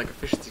miners with, like,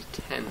 efficiency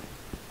 10.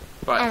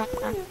 But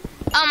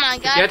Oh my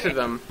to god. get to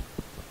them,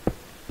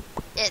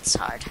 It's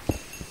hard.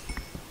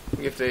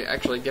 you have to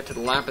actually get to the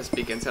lapis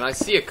beacons, and I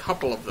see a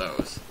couple of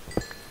those.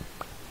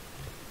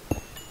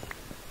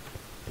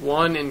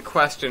 One in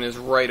question is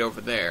right over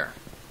there.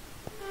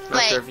 Not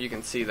Wait. sure if you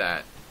can see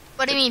that.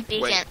 What do you mean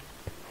beacon? Wait.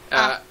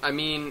 I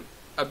mean,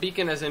 a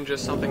beacon as in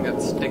just something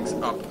that sticks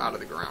up out of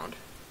the ground.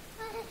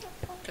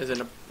 As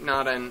in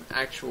not an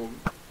actual,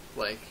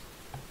 like,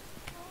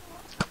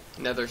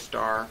 nether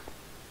star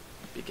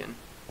beacon.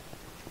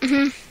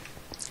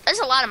 There's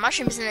a lot of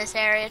mushrooms in this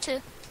area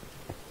too.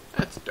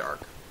 That's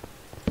dark.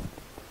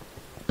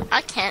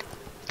 I can't.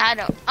 I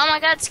don't. Oh my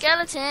god,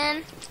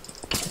 skeleton.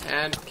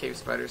 And cave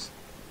spiders.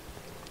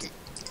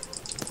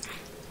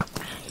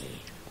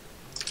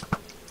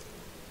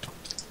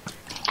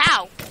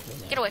 Ow.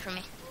 Get away from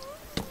me.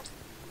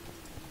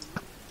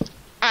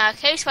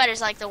 Cave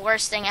spider's like the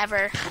worst thing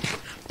ever.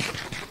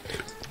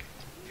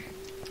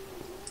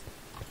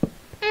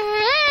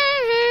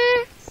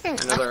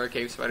 Another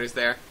cave spiders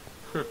there.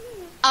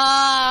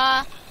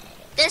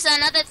 There's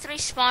another 3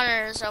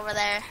 spawners over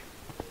there.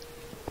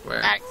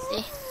 Where?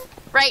 Actually,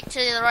 right to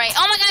the right.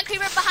 Oh my god,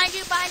 creeper behind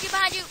you, behind you,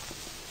 behind you.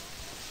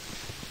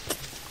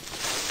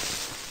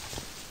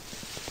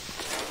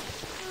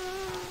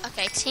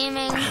 Okay,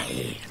 teaming.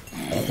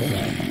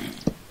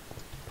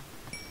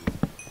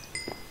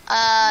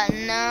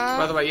 No.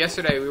 By the way,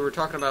 yesterday we were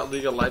talking about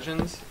League of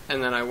Legends,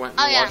 and then I went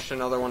and watched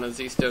another one of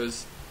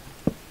Zisto's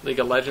League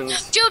of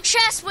Legends. Dude,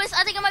 chest with,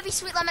 I think it might be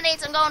sweet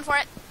lemonades. I'm going for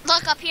it.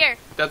 Look up here.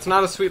 That's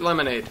not a sweet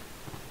lemonade.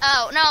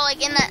 Oh, no,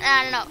 like in the,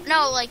 I don't know.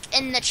 No, like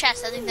in the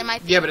chest. I think there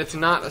might be. Yeah, but it's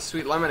not a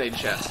sweet lemonade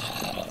chest.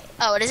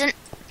 Oh, it isn't?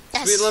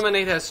 Yes. Sweet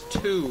lemonade has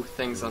 2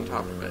 things on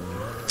top of it.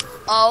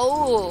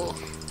 Oh.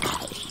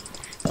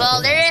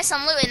 Well, there is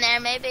some loot in there.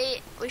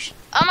 Maybe we should.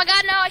 Oh my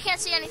god, no, I can't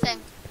see anything.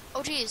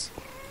 Oh, jeez.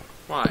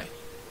 Why?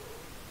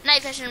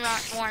 Night vision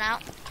worn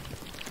out.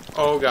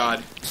 Oh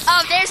god.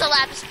 Oh, there's a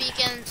lapis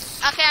beacon.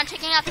 Okay, I'm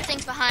taking out the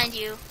things behind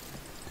you.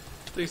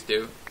 Please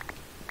do.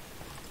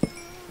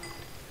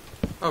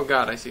 Oh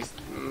god, I see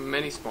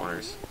many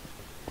spawners.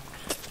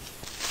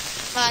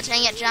 Oh,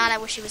 dang it, John. I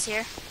wish he was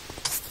here.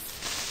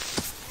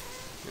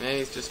 Yeah,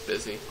 he's just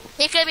busy.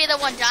 He could be the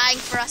one dying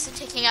for us and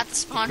taking out the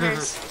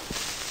spawners.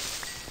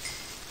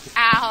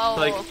 Ow.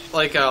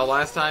 Like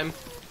last time?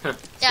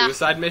 Yeah.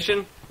 Suicide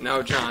mission?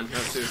 No, John, no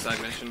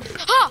suicide mission.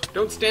 Oh!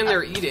 Don't stand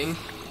there eating.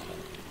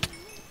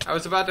 I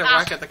was about to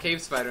whack at the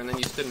cave spider and then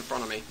you stood in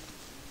front of me.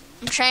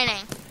 I'm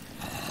training.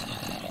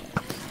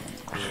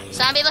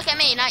 Zombie, look at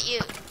me, not you.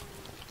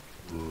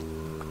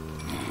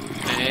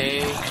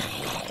 Hey,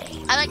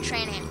 I like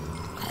training.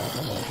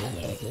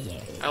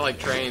 I like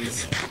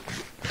trains.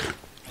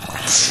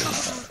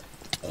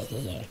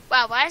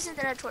 Wow, why isn't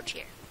there a torch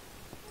here?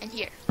 in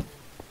here.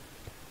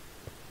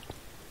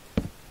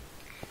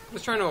 I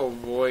was trying to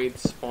avoid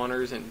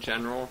spawners in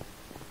general.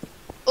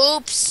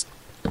 Oops.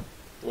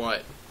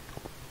 What?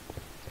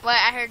 Well,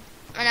 I heard.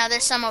 Oh, no,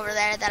 there's some over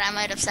there that I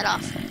might have set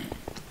off.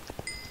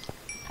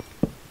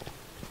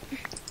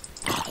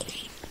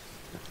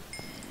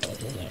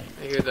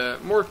 I hear the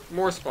more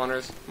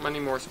spawners, many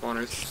more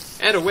spawners,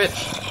 and a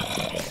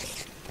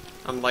witch.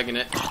 I'm legging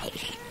it.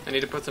 I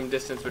need to put some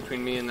distance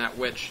between me and that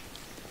witch.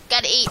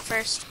 Gotta eat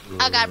first.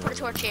 Oh god, put a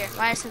torch here.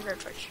 Why isn't there a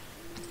torch?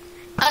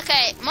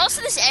 Okay, most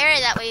of this area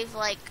that we've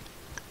like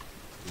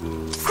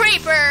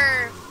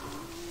creeper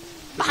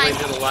Just behind. wait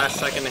till the last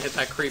second to hit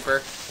that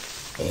creeper.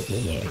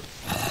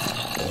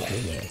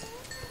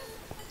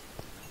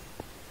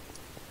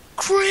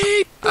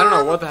 Creeper. I don't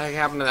know what the heck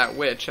happened to that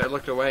witch. I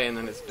looked away and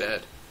then it's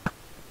dead.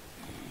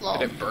 Lol.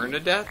 Did it burn to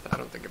death? I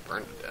don't think it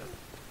burned to death.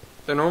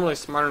 They're normally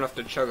smart enough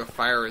to chug a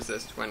fire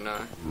resist when,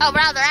 Oh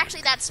wow, they're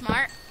actually that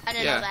smart. I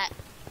didn't Yeah. know that.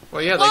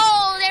 well, yeah,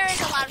 Whoa, there is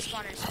a lot of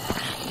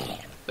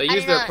spawners. they I use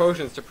didn't their know.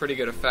 potions to pretty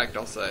good effect,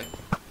 I'll say.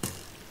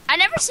 I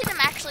never see them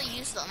actually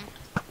use them.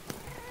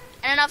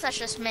 I don't know if that's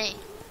just me.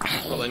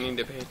 Well, they need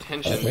to pay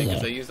attention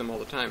because they use them all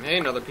the time. Hey,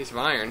 another piece of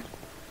iron.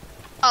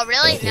 Oh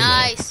really?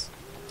 Nice.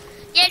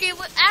 Yeah, dude.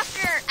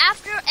 After,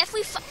 if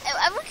we,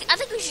 I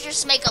think we should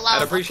just make a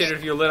lava. I'd appreciate it bucket.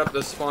 if you lit up the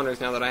spawners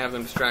now that I have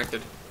them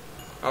distracted.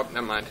 Oh,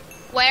 never mind.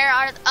 Where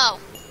are? Oh.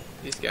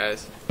 These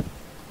guys.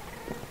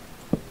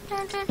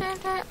 Dun, dun, dun,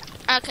 dun.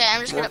 Okay,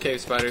 I'm just More gonna.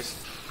 cave spiders.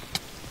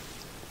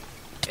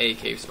 A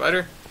cave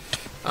spider.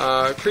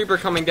 Creeper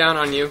coming down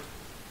on you.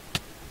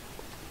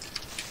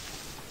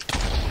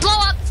 Blow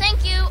up,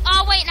 thank you.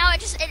 Oh wait, no,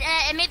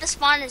 it made the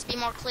spawners be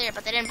more clear,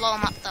 but they didn't blow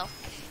them up though.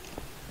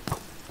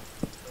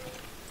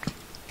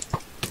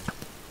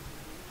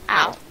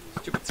 Ow.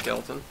 Stupid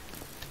skeleton.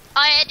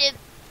 Oh yeah, dude.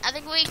 I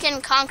think we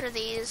can conquer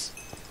these.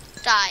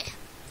 Die.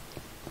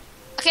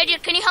 Okay,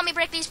 dude, can you help me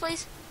break these,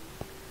 please?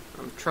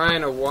 I'm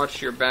trying to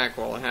watch your back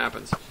while it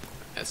happens.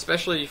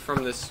 Especially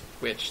from this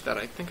witch that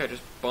I think I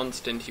just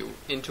bunced into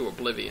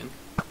oblivion.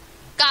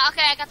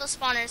 Okay, I got those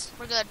spawners.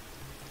 We're good.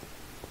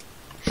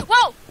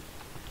 Whoa!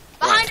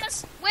 Behind What?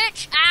 us!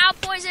 Witch! Ow!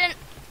 Poison!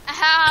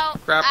 Ow!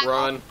 Crap, Ow.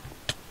 run.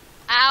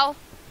 Ow!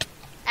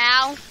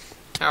 Ow!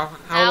 How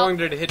Ow. long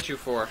did it hit you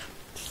for?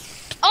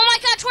 Oh my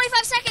god,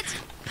 25 seconds!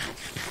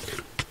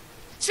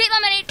 Sweet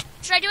lemonade!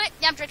 Should I do it?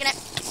 Yeah, I'm drinking it.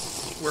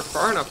 We're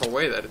far enough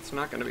away that it's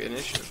not going to be an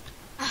issue.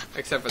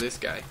 Except for this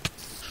guy.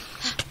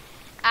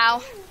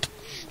 Ow.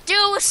 Dude,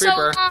 it was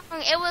Creeper. so long.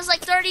 It was like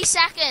 30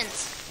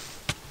 seconds.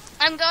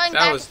 I'm going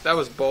back. That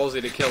was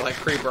ballsy to kill that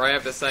creeper, I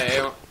have to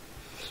say.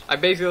 I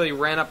basically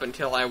ran up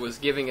until I was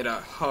giving it a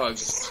hug,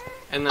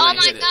 and then Oh I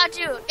my hit god,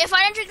 dude. If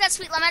I didn't drink that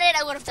sweet lemonade,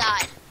 I would have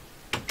died.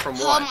 it. From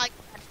Oh what? my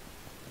god.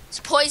 It's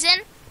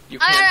poison? You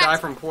can't I- die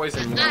from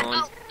poison,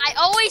 moron. I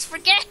always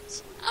forget.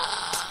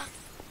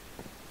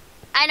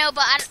 I know,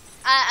 but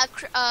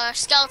a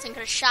skeleton could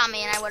have shot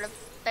me and I would have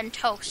been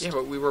toast. Yeah,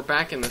 but we were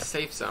back in the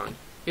safe zone.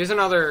 Here's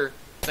another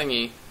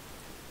thingy.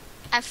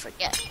 I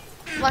forget.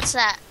 What's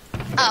that?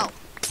 Oh.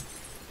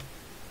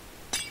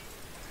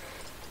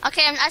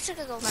 Okay, I took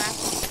a golden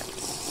apple.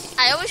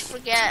 I always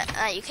forget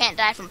that you can't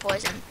die from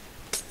poison.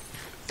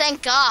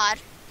 Thank God.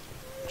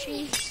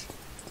 Jeez.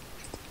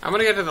 I'm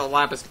gonna get to the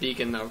lapis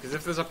beacon though, because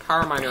if there's a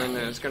power miner in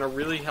there, it's gonna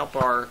really help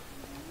our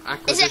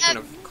acquisition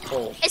of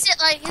coal. Is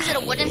it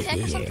a wooden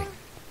pick or something?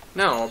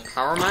 No, a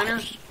power miner?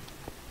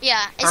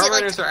 Yeah. Is Power it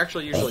like? miners are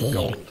actually usually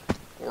gold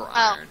or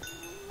iron.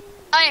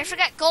 Oh, yeah, I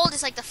forgot. Gold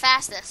is like the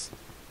fastest.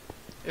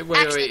 Wait,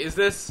 Actually- is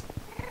this?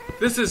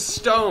 This is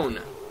stone.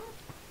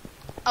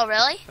 Oh,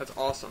 really? That's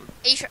awesome.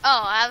 Are you sure?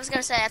 Oh, I was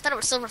gonna say I thought it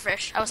was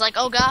silverfish. I was like,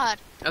 oh God.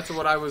 That's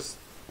what I was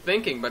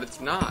thinking, but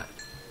it's not.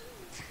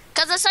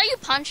 Cause I saw you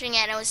punching it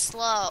and it was slow.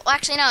 Well,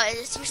 actually, no,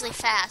 it's usually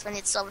fast when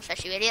it's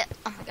silverfish. You idiot.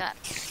 Oh my God.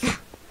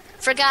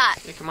 Forgot.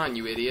 Hey, come on,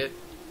 you idiot.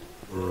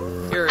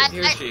 Here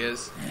she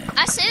is.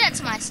 I say that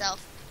to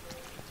myself.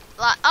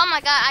 Oh my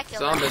God, I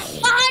killed her. Zombies.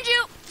 Behind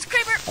you! It's a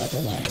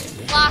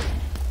creeper! Block.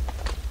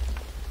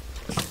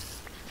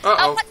 Oh,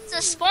 Uh-oh. what's the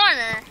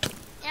spawner?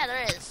 Yeah,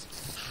 there is.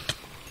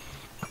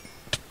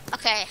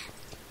 Okay.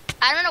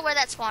 I don't know where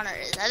that spawner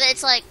is.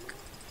 It's like...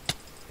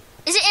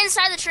 Is it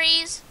inside the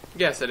trees?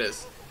 Yes, it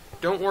is.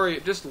 Don't worry,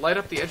 just light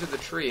up the edge of the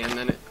tree and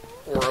then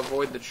or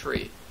avoid the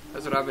tree.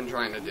 That's what I've been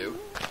trying to do.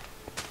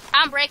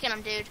 I'm breaking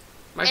them, dude.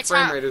 My It's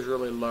frame not- rate is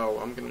really low.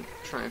 I'm gonna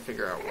try and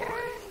figure out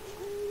why.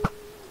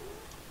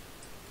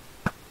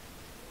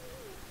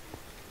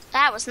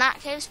 That was not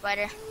cave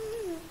spider.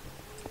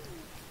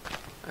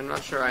 I'm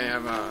not sure I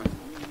have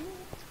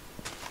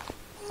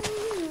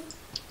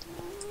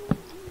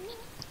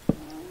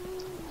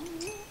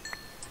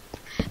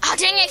Oh,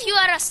 dang it, if you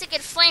had a sticking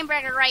flame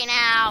breaker right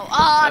now.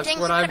 Oh, That's dang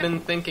what it. I've been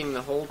thinking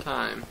the whole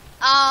time.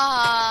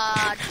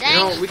 Oh, You dang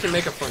know, it. we can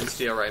make a fun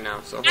steal right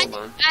now, so hold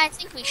on. I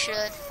think we should.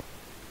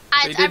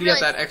 We did get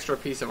that extra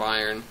piece of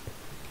iron.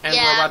 And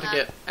Yeah, we're about to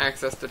get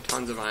access to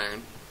tons of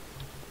iron.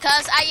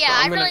 Cause So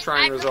I'm gonna really,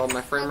 try and I resolve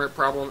really- my frame rate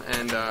problem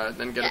and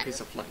then get Yeah. a piece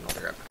of flint and I'll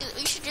be right back.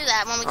 We should do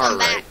that when we come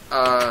Alright,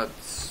 back.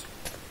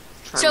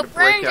 trying So to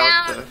break burn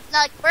out down,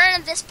 like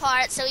burn this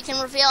part, so we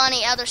can reveal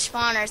any other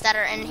spawners that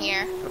are in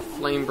here. the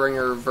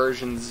Flamebringer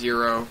version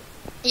 0.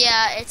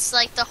 Yeah, it's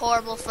like the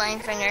horrible flame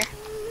finger.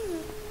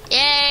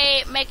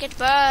 Yay, make it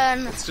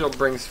burn. It still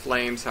brings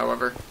flames,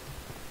 however.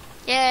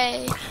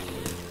 Yay.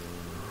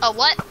 Oh,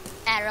 what?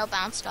 Arrow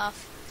bounced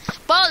off.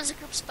 Whoa, there's a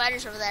group of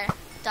spiders over there.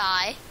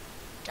 Die.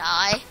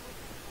 Die.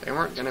 They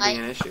weren't going to be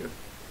an issue.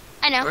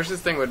 I know. I wish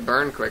this thing would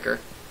burn quicker.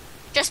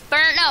 Just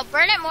burn, no,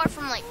 burn it more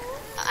from like,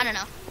 I don't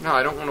know. No,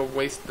 I don't want to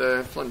waste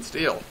the flint and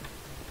steel.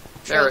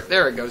 True.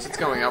 There it goes. It's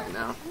going up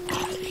now.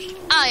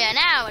 Oh yeah,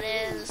 now it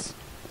is.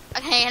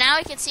 Okay, now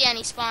we can see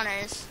any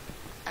spawners.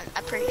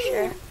 I'm pretty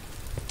sure.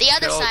 The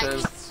other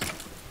side.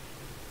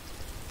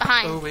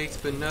 Behind. Oh, wakes,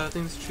 but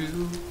nothing's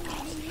true.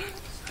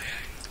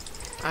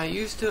 I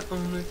used to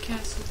own a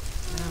castle.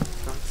 Now I'm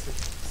toxic.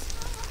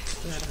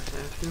 That I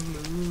have to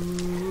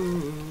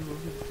move.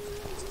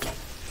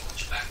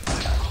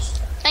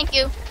 Thank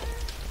you.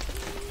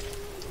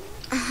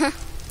 I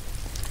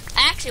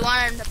actually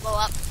wanted him to blow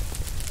up.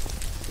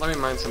 Let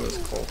me mine some of this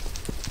coal.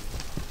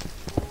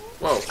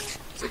 Whoa,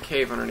 there's a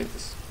cave underneath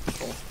this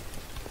coal.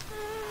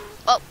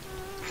 Oh.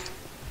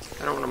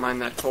 I don't want to mine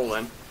that coal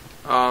then.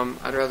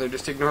 I'd rather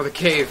just ignore the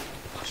cave.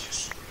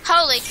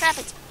 Holy crap,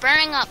 it's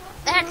burning up.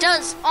 That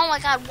does, oh my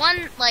god,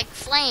 one, like,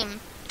 flame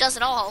does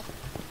it all.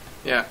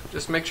 Yeah,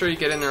 just make sure you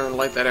get in there and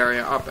light that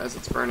area up as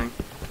it's burning.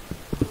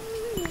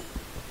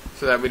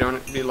 So that we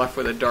don't be left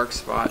with a dark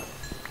spot.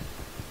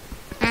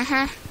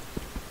 Mm-hmm.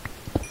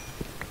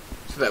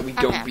 So that we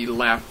don't be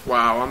left.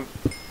 Wow,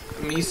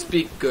 you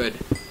speak good.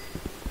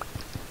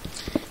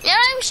 You know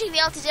what we should be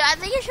able to do? I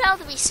think you should be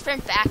able to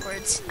sprint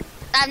backwards.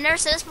 I've never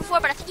said this before,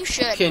 but I think you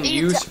should. Can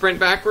you sprint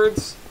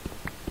backwards?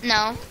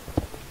 No.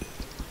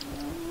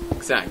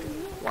 Exactly.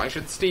 Why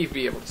should Steve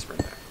be able to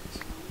sprint backwards?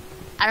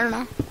 I don't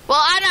know.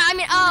 Well, I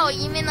mean, oh,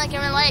 you mean like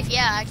in real life?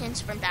 Yeah, I can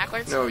sprint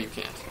backwards. No, you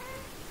can't.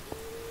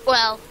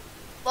 Well,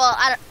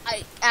 I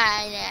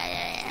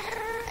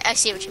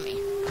see what you mean.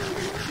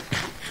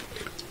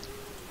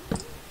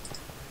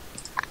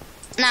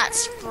 Not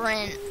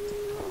sprint,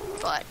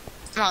 but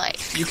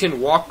like. You can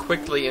walk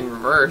quickly in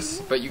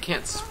reverse, but you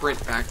can't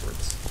sprint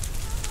backwards.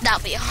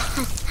 That'll be all.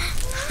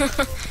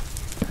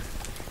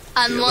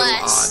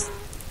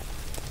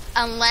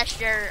 Unless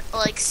you're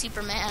like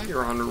Superman.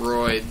 You're on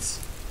roids.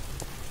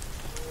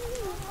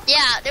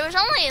 Yeah, there was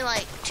only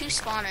like 2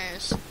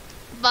 spawners,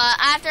 but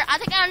after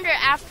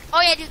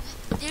oh yeah,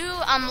 do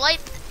light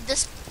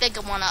this big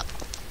one up,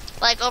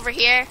 like over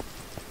here,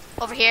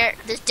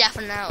 there's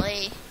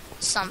definitely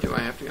something. Do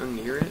I have to go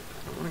near it?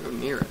 I don't want to go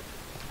near it.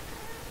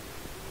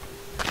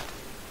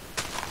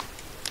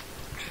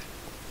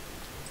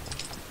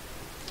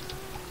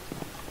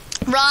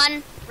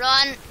 Run,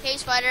 cave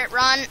spider,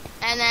 run,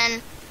 and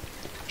then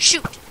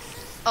shoot.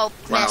 Oh,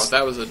 wow, missed.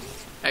 that was an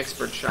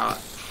expert shot.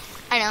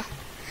 I know.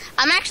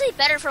 I'm actually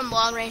better from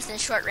long range than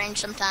short range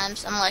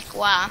sometimes. I'm like,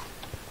 wow.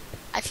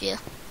 I feel.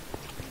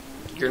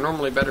 You're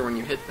normally better when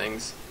you hit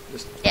things.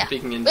 Just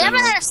speaking in we general.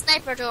 haven't had a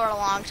sniper door in a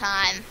long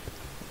time.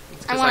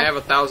 It's because I have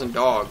 1,000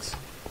 dogs.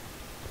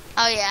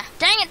 Oh yeah.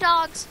 Dang it,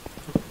 dogs.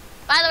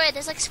 By the way,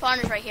 there's like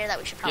spawners right here that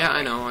we should probably... Yeah,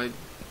 I know. I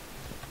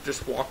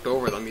just walked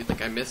over them. You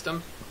think I missed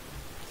them?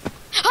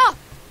 Oh!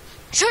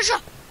 Shusha!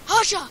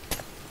 Husha!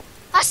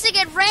 I was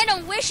thinking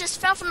random wishes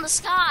fell from the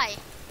sky.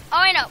 Oh,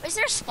 I know. Is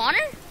there a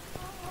spawner?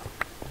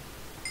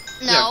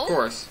 No. Yeah, of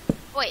course.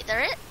 Wait,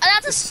 there is? Oh,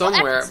 that's it's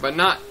somewhere, but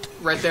not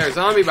right there.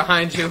 Zombie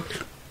behind you.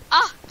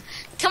 Oh,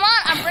 come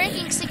on. I'm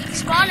breaking sticking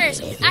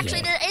spawners.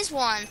 Actually, there is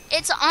one.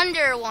 It's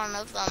under one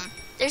of them.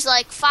 There's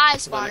like 5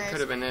 spawners. Well, that could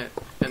have been it.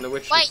 And the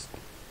witch Wait.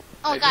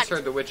 Oh, I God. just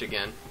heard the witch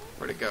again.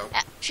 Where'd it go?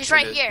 She's There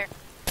right it is. here.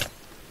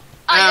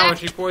 Ow, Oh, and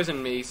she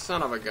poisoned me.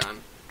 Son of a gun.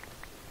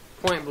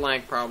 Point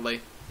blank, probably.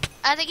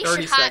 I think you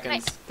 30 should hide.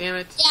 seconds. Right. Damn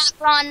it.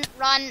 Yeah,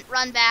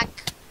 run back.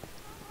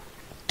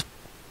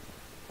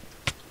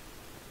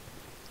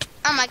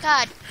 Oh my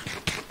god.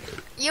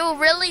 You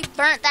really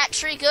burnt that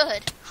tree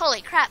good.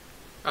 Holy crap.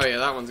 Oh yeah,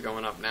 that one's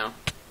going up now.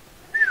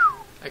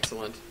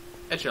 Excellent.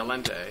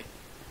 Excelente.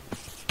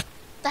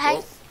 The heck?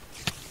 Well,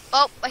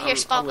 Oh, I hear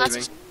spawn I'm lots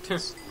leaving.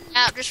 of...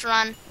 Yeah, just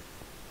run.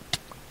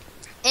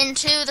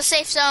 Into the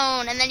safe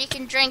zone, and then you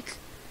can drink.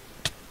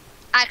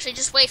 Actually,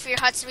 just wait for your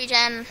huts to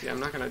regen. Yeah, I'm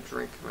not gonna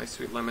drink my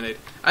sweet lemonade.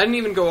 I didn't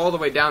even go all the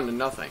way down to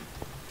nothing.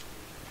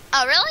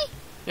 Oh, really?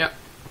 Yeah.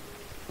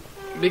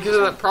 Because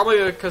of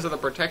probably because of the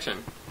protection.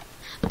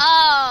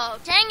 Oh,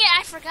 dang it,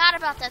 I forgot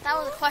about that. That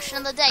was a question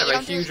of the day. I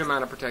have a huge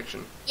amount of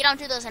protection. You don't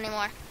do those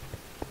anymore.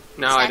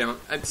 No, I don't.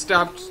 I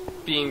stopped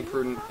being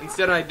prudent.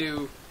 Instead, I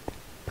do...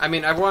 I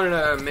mean, I wanted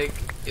to make...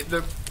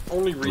 The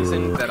only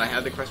reason that I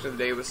had the question of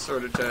the day was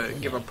sort of to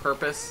give a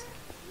purpose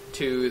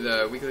to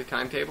the weekly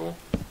timetable.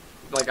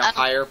 Like a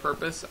higher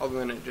purpose, other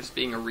than it just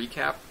being a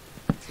recap.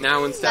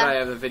 Now, instead, I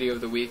have the video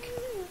of the week.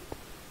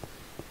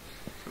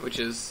 Which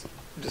is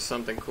just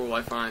something cool,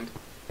 I find.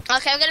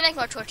 Okay, I'm gonna make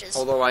more torches.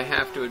 Although I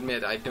have to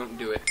admit, I don't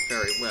do it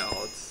very well.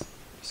 It's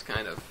just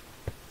kind of...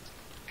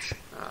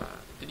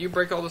 did you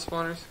break all the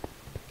spawners?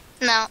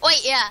 No.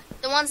 Wait, yeah.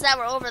 The ones that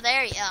were over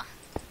there, yeah.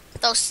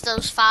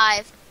 Those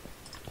 5.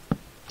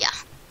 Yeah.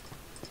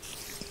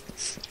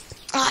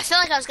 Oh, I feel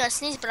like I was gonna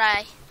sneeze, but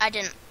I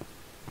didn't.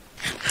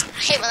 I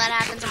hate when that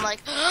happens. I'm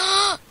like,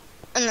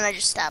 and then I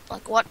just stop.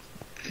 Like, what?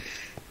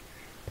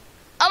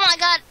 Oh my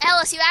God,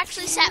 Ellis, you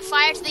actually set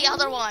fire to the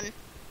other one.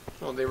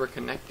 Well, they were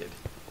connected.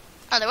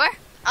 Oh, they were?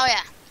 Oh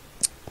yeah.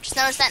 Just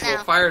noticed that now.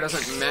 Well, fire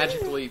doesn't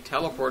magically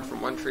teleport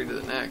from one tree to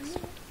the next.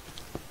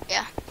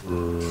 Yeah.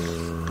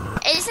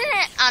 Isn't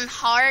it on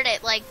hard?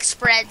 It like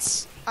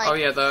spreads. Like, oh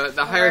yeah, the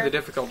higher the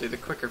difficulty, the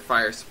quicker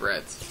fire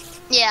spreads.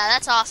 Yeah,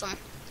 that's awesome.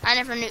 I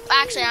never knew.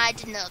 Actually, I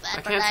didn't know that.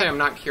 I can't say I'm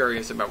not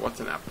curious about what's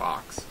in that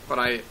box, but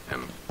I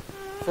am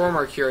far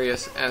more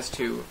curious as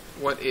to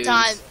what is...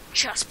 Time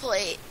chest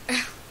plate.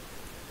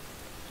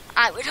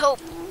 I would hope.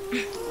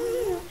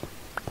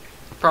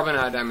 Probably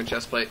not a diamond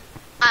chest plate.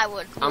 I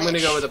would. I'm going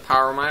to go with a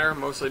power miner,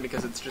 mostly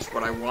because it's just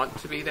what I want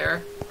to be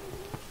there.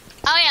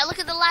 Oh yeah, look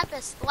at the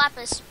lapis. The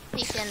lapis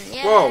beacon.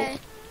 Yay. Whoa.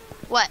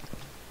 What?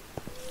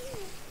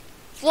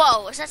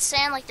 Whoa, is that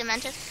sand like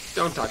Demented?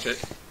 Don't touch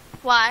it.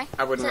 Why?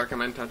 I wouldn't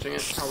recommend touching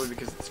it, probably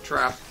because it's a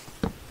trap.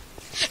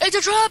 It's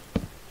a trap!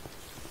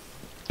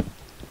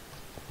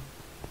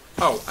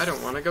 Oh, I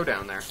don't want to go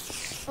down there.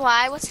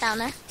 Why? What's down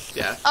there?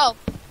 Yeah. Oh.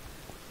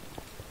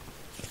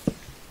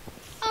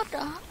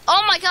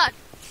 Oh my God!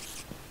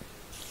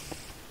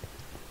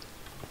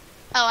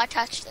 Oh, I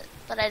touched it,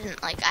 but I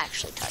didn't like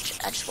actually touch it.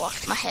 I just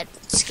walked my head,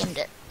 skimmed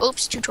it.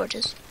 Oops, 2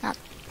 torches. Not.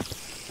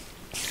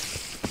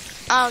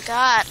 Oh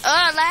God!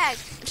 Oh, lag!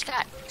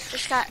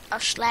 Just got a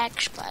slag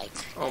spike.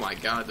 Oh my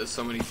God! There's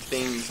so many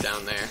things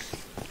down there.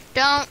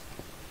 Don't.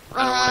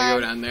 I don't want to go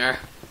down there.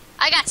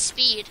 I got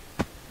speed.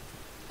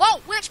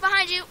 Whoa! Witch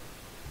behind you!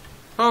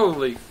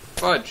 Holy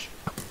fudge!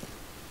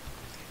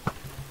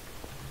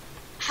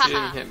 She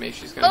didn't hit me.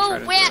 She's gonna try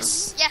to. Oh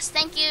yes, yes,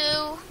 thank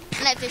you.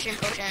 Night vision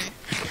potion.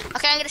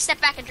 Okay, I'm gonna step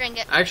back and drink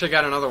it. I actually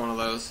got another one of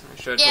those. I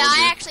should have Yeah, told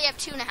you. I actually have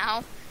 2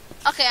 now.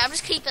 Okay, I'm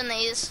just keeping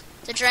these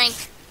to drink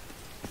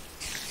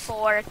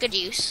for good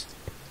use.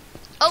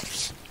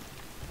 Oops.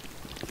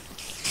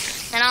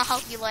 And I'll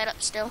help you light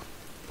up still.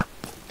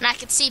 And I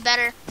can see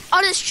better.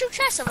 Oh, there's 2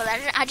 chests over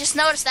there. I just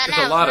noticed that There's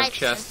now. a lot of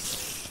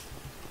chests.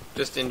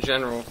 Just in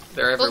general,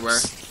 they're everywhere.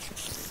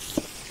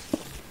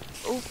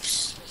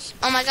 Oops.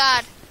 Oh my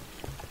God.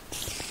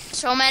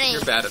 So many.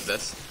 You're bad at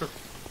this.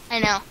 I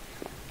know.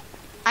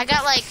 I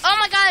got like, oh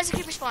my God, there's a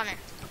creeper spawner.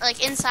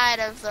 Like inside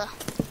of the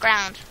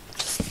ground.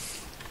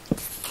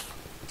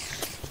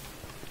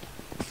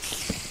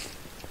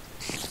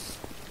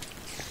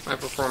 My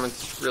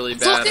performance is really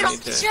bad. I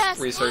need to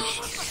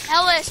research.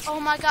 Ellis, oh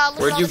my God.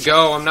 Look Where'd you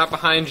go? I'm not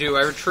behind you.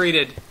 I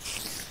retreated.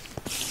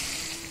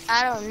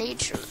 I don't need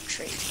to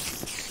retreat.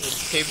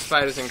 There's cave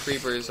spiders and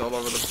creepers all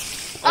over the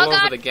God.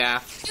 over the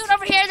gaff. Dude,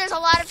 over here there's a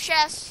lot of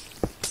chests.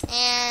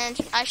 And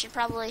I should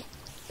probably...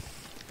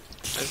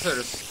 I just heard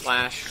a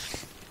splash.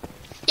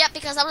 Yep,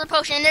 because that was a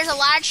potion. And there's a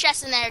lot of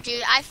chests in there,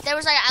 dude. There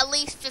was like at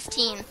least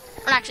 15.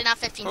 Or actually not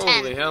 15, 10.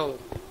 Holy hell.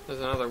 There's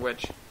another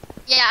witch.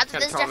 Yeah,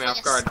 Kinda this caught me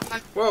off guard.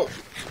 Whoa.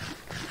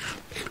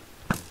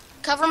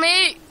 Cover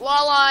me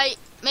while I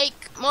make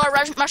more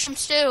mushroom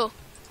stew.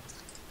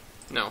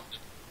 No.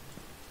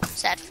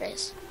 Sad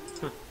face.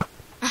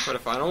 What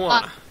if I don't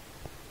wanna?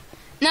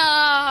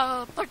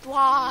 No, but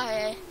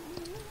why?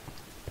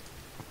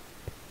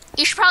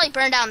 You should probably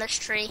burn down this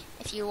tree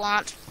if you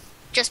want.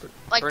 Just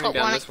like Burning put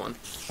down one. this one.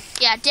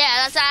 Yeah,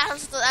 that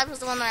was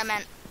the one that I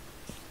meant.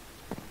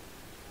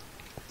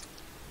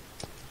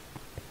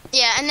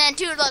 Yeah, and then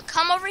dude, look,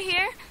 come over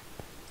here.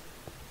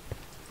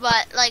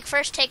 But like,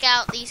 first take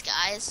out these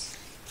guys.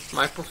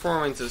 My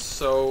performance is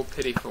so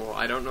pitiful.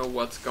 I don't know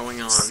what's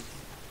going on.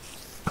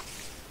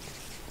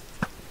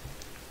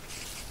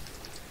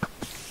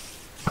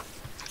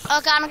 Oh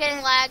God, I'm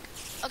getting lag.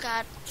 Oh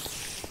God.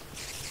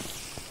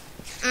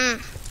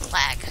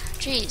 Lag.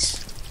 Jeez.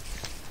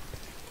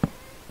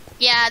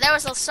 Yeah, there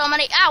was so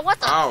many. Ow, what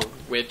the? Oh,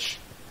 witch.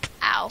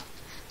 Ow.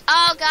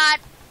 Oh God.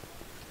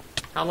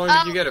 How long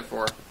did you get it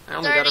for? I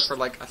only 30. got it for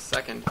like a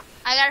second.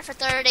 I got it for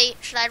 30.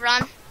 Should I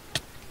run?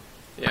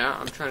 Yeah,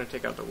 I'm trying to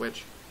take out the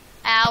witch.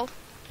 Ow.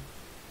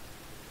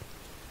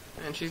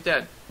 And she's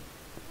dead.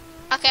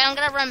 Okay, I'm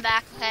gonna run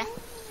back, okay.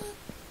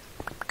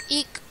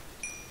 Eek.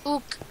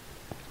 Ook.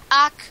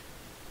 Ak.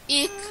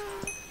 Eek.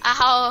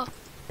 Aho.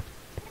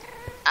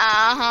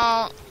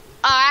 Aho.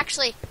 Oh,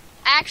 actually,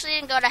 I actually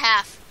didn't go to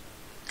half.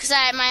 Because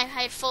I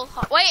had full...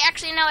 Wait,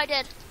 actually, no, I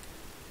did.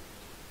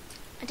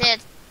 I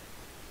did.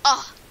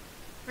 Oh.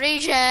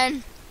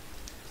 Regen.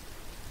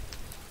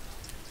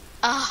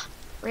 Oh.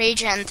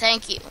 Regen,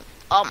 thank you.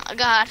 Oh my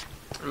God.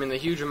 I mean, the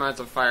huge amounts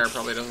of fire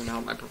probably doesn't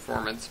help my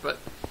performance, but...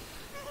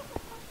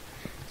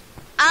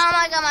 Oh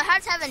my God, my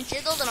hearts haven't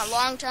jiggled in a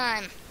long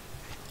time.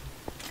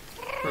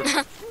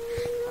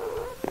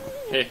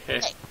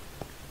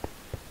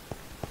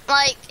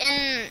 Like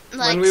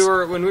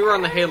when we were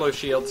on the Halo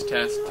Shields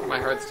test, my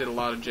hearts did a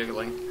lot of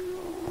jiggling.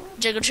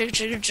 Jiggle, jiggle,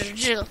 jiggle, jiggle,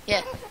 jiggle.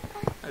 Yeah.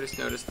 I just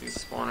noticed these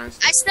spawners.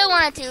 I still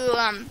wanted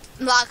to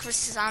block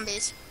versus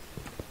zombies.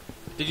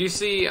 Did you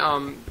see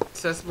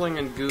Cessbling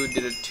and Good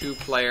did a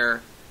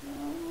 2-player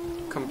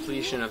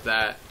completion of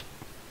that.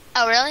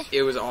 Oh, really?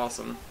 It was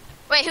awesome.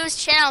 Wait, whose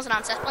channel is it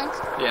on? Seth Blink's?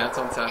 Yeah, it's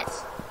on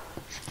Seth's.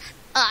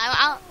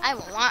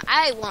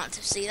 I want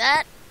to see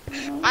that.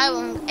 I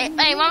will.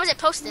 Hey, when was it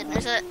posted?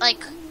 Is it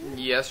like?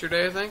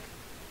 Yesterday, I think.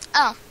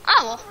 Oh,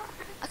 well.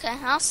 Okay,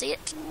 I'll see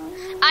it.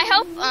 I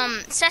hope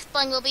Seth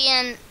Blink will be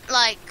in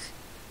like.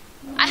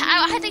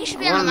 I think he should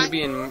be on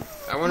the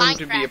I want him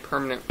to be a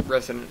permanent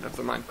resident of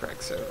the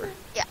Minecraft server.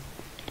 Yeah,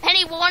 and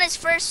he won his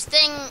first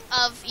thing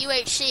of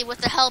UHC with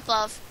the help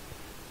of.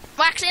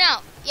 Well, actually, no.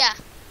 Yeah.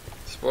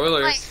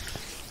 Spoilers. Right.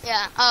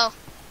 Yeah. Oh.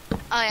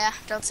 Oh yeah.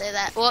 Don't say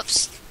that.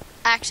 Whoops.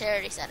 Actually, I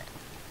already said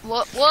it.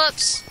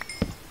 Whoops.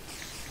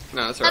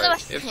 No, that's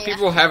alright. If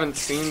people haven't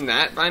seen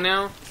that by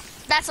now,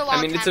 that's a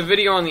long time. it's a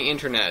video on the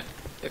internet.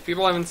 If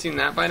people haven't seen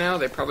that by now,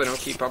 they probably don't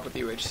keep up with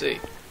UHC.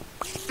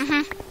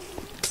 Mhm.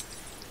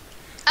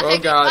 Oh okay,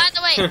 God.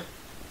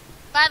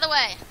 By the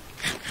way.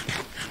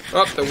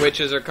 Oh, the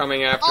witches are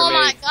coming after me. Oh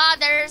my God,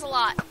 there's a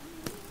lot.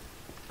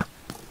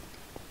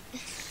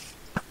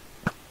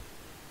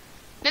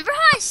 Remember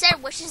how I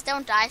said witches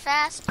don't die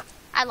fast?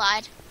 I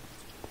lied.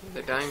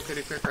 They're dying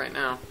pretty quick right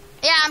now.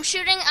 Yeah, I'm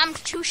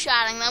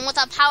two-shotting them with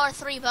a power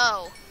 3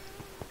 bow.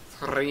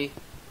 3.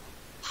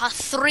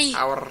 Three.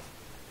 Power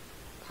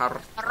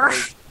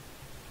 3.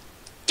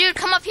 Dude,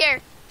 come up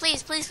here.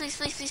 Please, please, please,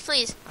 please, please,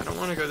 please. I don't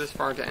want to go this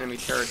far into enemy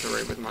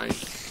territory with my...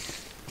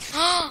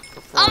 Oh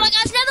my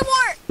gosh, another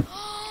wart!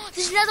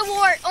 There's another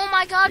wart! Oh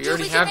my God, we dude,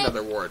 already have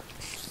another wart.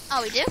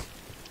 Oh, we do?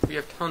 We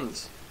have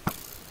tons.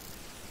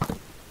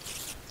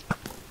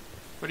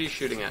 What are you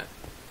shooting at?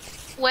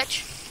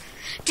 Which?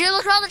 Dude,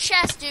 look at all the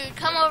chests, dude.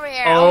 Come over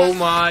here. Oh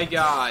my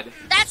God.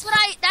 That's what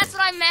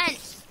I meant.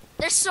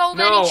 There's so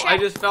many chests. No, I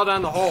just fell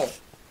down the hole.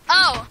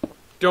 Oh.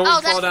 Don't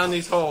fall down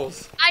these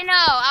holes. I know.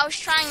 I was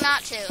trying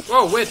not to.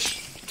 Whoa, witch.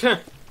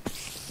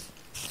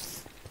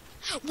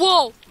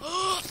 Whoa.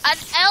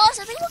 Ellis,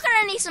 I think we're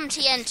going to need some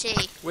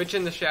TNT. Witch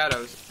in the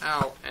shadows.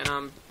 Ow. And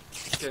I'm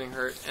getting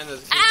hurt. And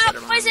there's a Ow, spider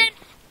poison. behind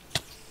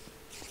me.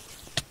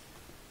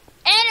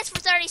 And it's for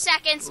 30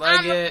 seconds.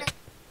 Leg it.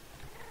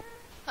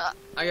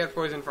 I got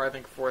poisoned for I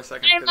think 4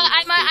 seconds.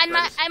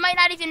 I might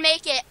not even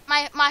make it.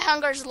 My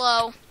hunger's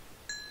low. What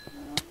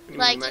do you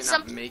mean you might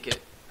not make it?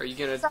 Are you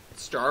gonna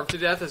starve to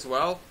death as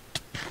well?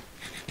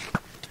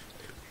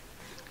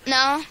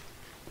 No.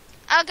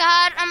 Oh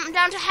God, I'm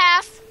down to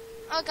half.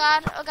 Oh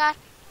God, oh God.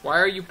 Why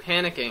are you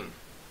panicking?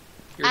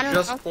 You're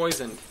just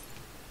poisoned.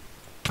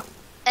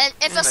 And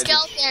if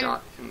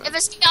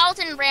a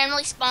skeleton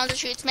randomly spawns and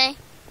shoots me,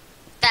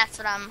 that's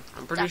what I'm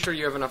pretty sure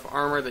you have enough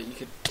armor that you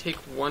could take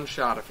one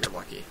shot if you're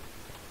lucky.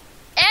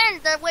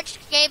 And the witch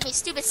gave me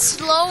stupid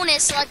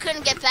slowness so I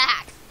couldn't get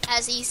back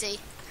as easy.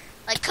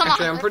 Like, come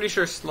Actually, on. I'm pretty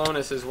sure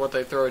slowness is what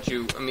they throw at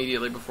you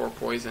immediately before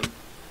poison.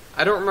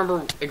 I don't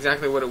remember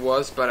exactly what it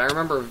was, but I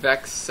remember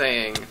Vex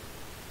saying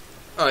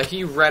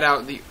he read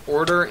out the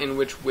order in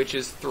which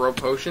witches throw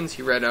potions.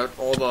 He read out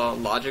all the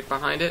logic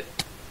behind it.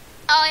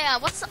 Oh yeah,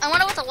 I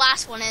wonder what the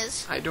last one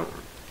is. I don't...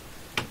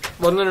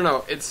 Well,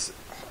 no. It's...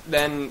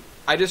 Then...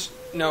 I just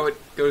know it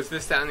goes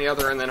this, that, and the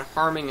other, and then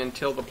harming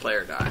until the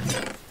player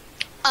dies.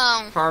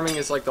 Harming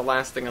is like the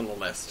last thing on the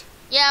list.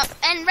 Yeah,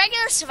 and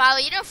regular survival,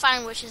 you don't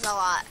find witches a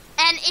lot.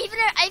 And even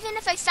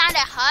if I found a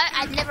hut,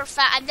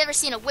 I've never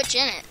seen a witch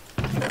in it.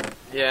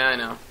 Yeah, I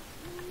know.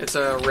 It's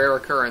a rare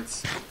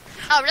occurrence.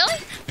 Oh,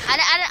 really?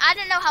 I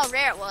didn't know how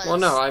rare it was. Well,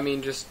 no, I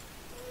mean, just...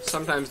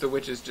 Sometimes the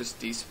witches just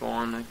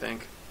despawn, I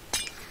think.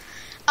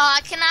 Oh,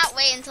 I cannot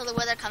wait until the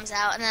Wither comes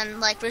out, and then,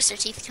 like, Rooster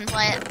Teeth can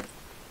play it.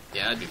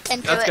 Yeah,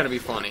 that's gonna be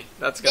funny.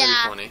 That's gonna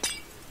be funny.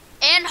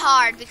 And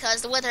hard,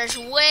 because the Wither is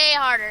way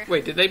harder.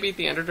 Wait, did they beat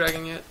the Ender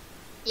Dragon yet?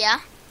 Yeah.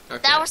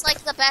 Okay. That was,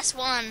 like, the best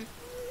one.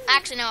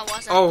 Actually, no, it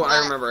wasn't. Oh, I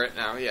remember it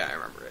now. Yeah, I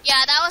remember it.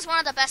 Yeah, that was one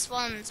of the best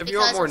ones. If you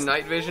want more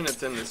night vision,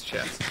 it's in this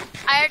chest.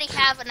 I already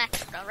have an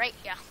extra right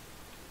here.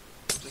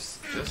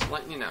 Just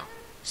letting you know.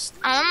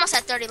 I'm almost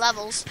at 30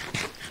 levels.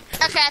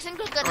 Okay, I think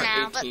we're good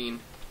now. 18.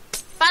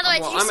 But, by the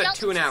way, well, I'm at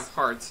 2.5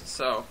 hearts,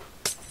 so...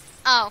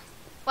 Oh.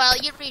 Well,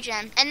 you'd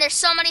regen. And there's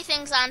so many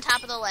things on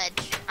top of the ledge.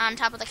 On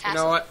top of the castle. You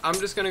know what? I'm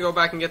just gonna go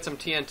back and get some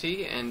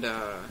TNT, and,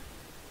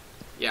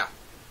 yeah.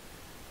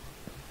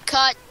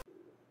 Cut.